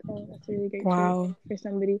I'm like, oh, that's a really great trait for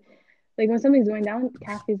somebody. Like, when something's going down,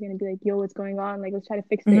 Kafia's gonna be like, yo, what's going on? Like, let's try to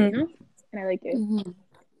fix it, you know? And I like it.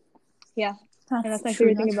 Yeah. And that's my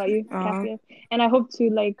favorite thing about you, Kafia. And I hope to,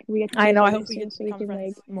 like, we get to I hope we get to become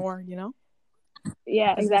friends, like, more, you know?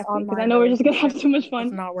 Yeah, exactly. Because I know we're just gonna have too much fun.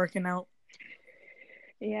 It's not working out.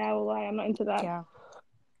 Yeah, well, I'm not into that. Yeah.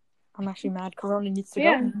 I'm actually mad. Corona needs to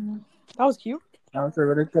go. That was cute. That was a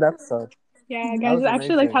really good episode. Yeah, guys, I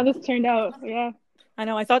actually like how this turned out. Yeah. I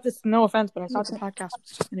know. I thought this, no offense, but I thought the podcast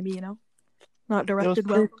was just going to be, you know, not directed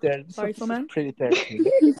well. Sorry, so man. Pretty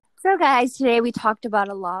therapeutic. So, guys, today we talked about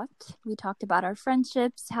a lot. We talked about our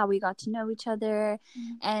friendships, how we got to know each other,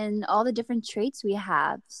 and all the different traits we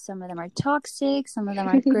have. Some of them are toxic, some of them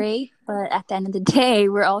are great, but at the end of the day,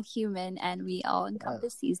 we're all human, and we all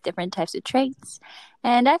encompass these different types of traits.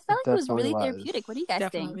 And I felt like it was really therapeutic. What do you guys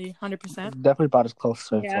think? Definitely, 100%. Definitely brought us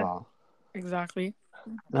closer as well. Exactly.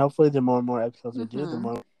 And hopefully, the more and more episodes we do, the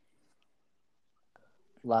more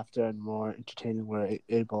laughter and more entertaining we're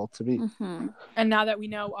able to be. And now that we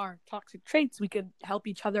know our toxic traits, we could help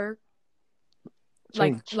each other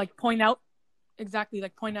like point out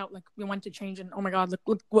like we want to change, and oh my God,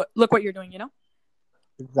 look what you're doing, you know?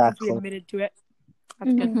 Exactly. We admitted to it.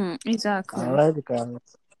 That's good. Exactly. All right, guys.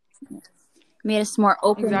 Made us more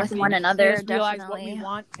open with one another. Made us realize what we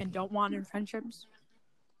want and don't want in friendships.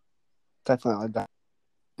 Definitely that.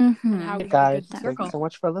 Hey guys, thank you so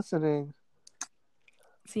much for listening.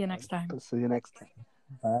 See you next time. See you next time.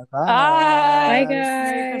 Bye. Bye,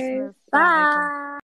 guys. Bye.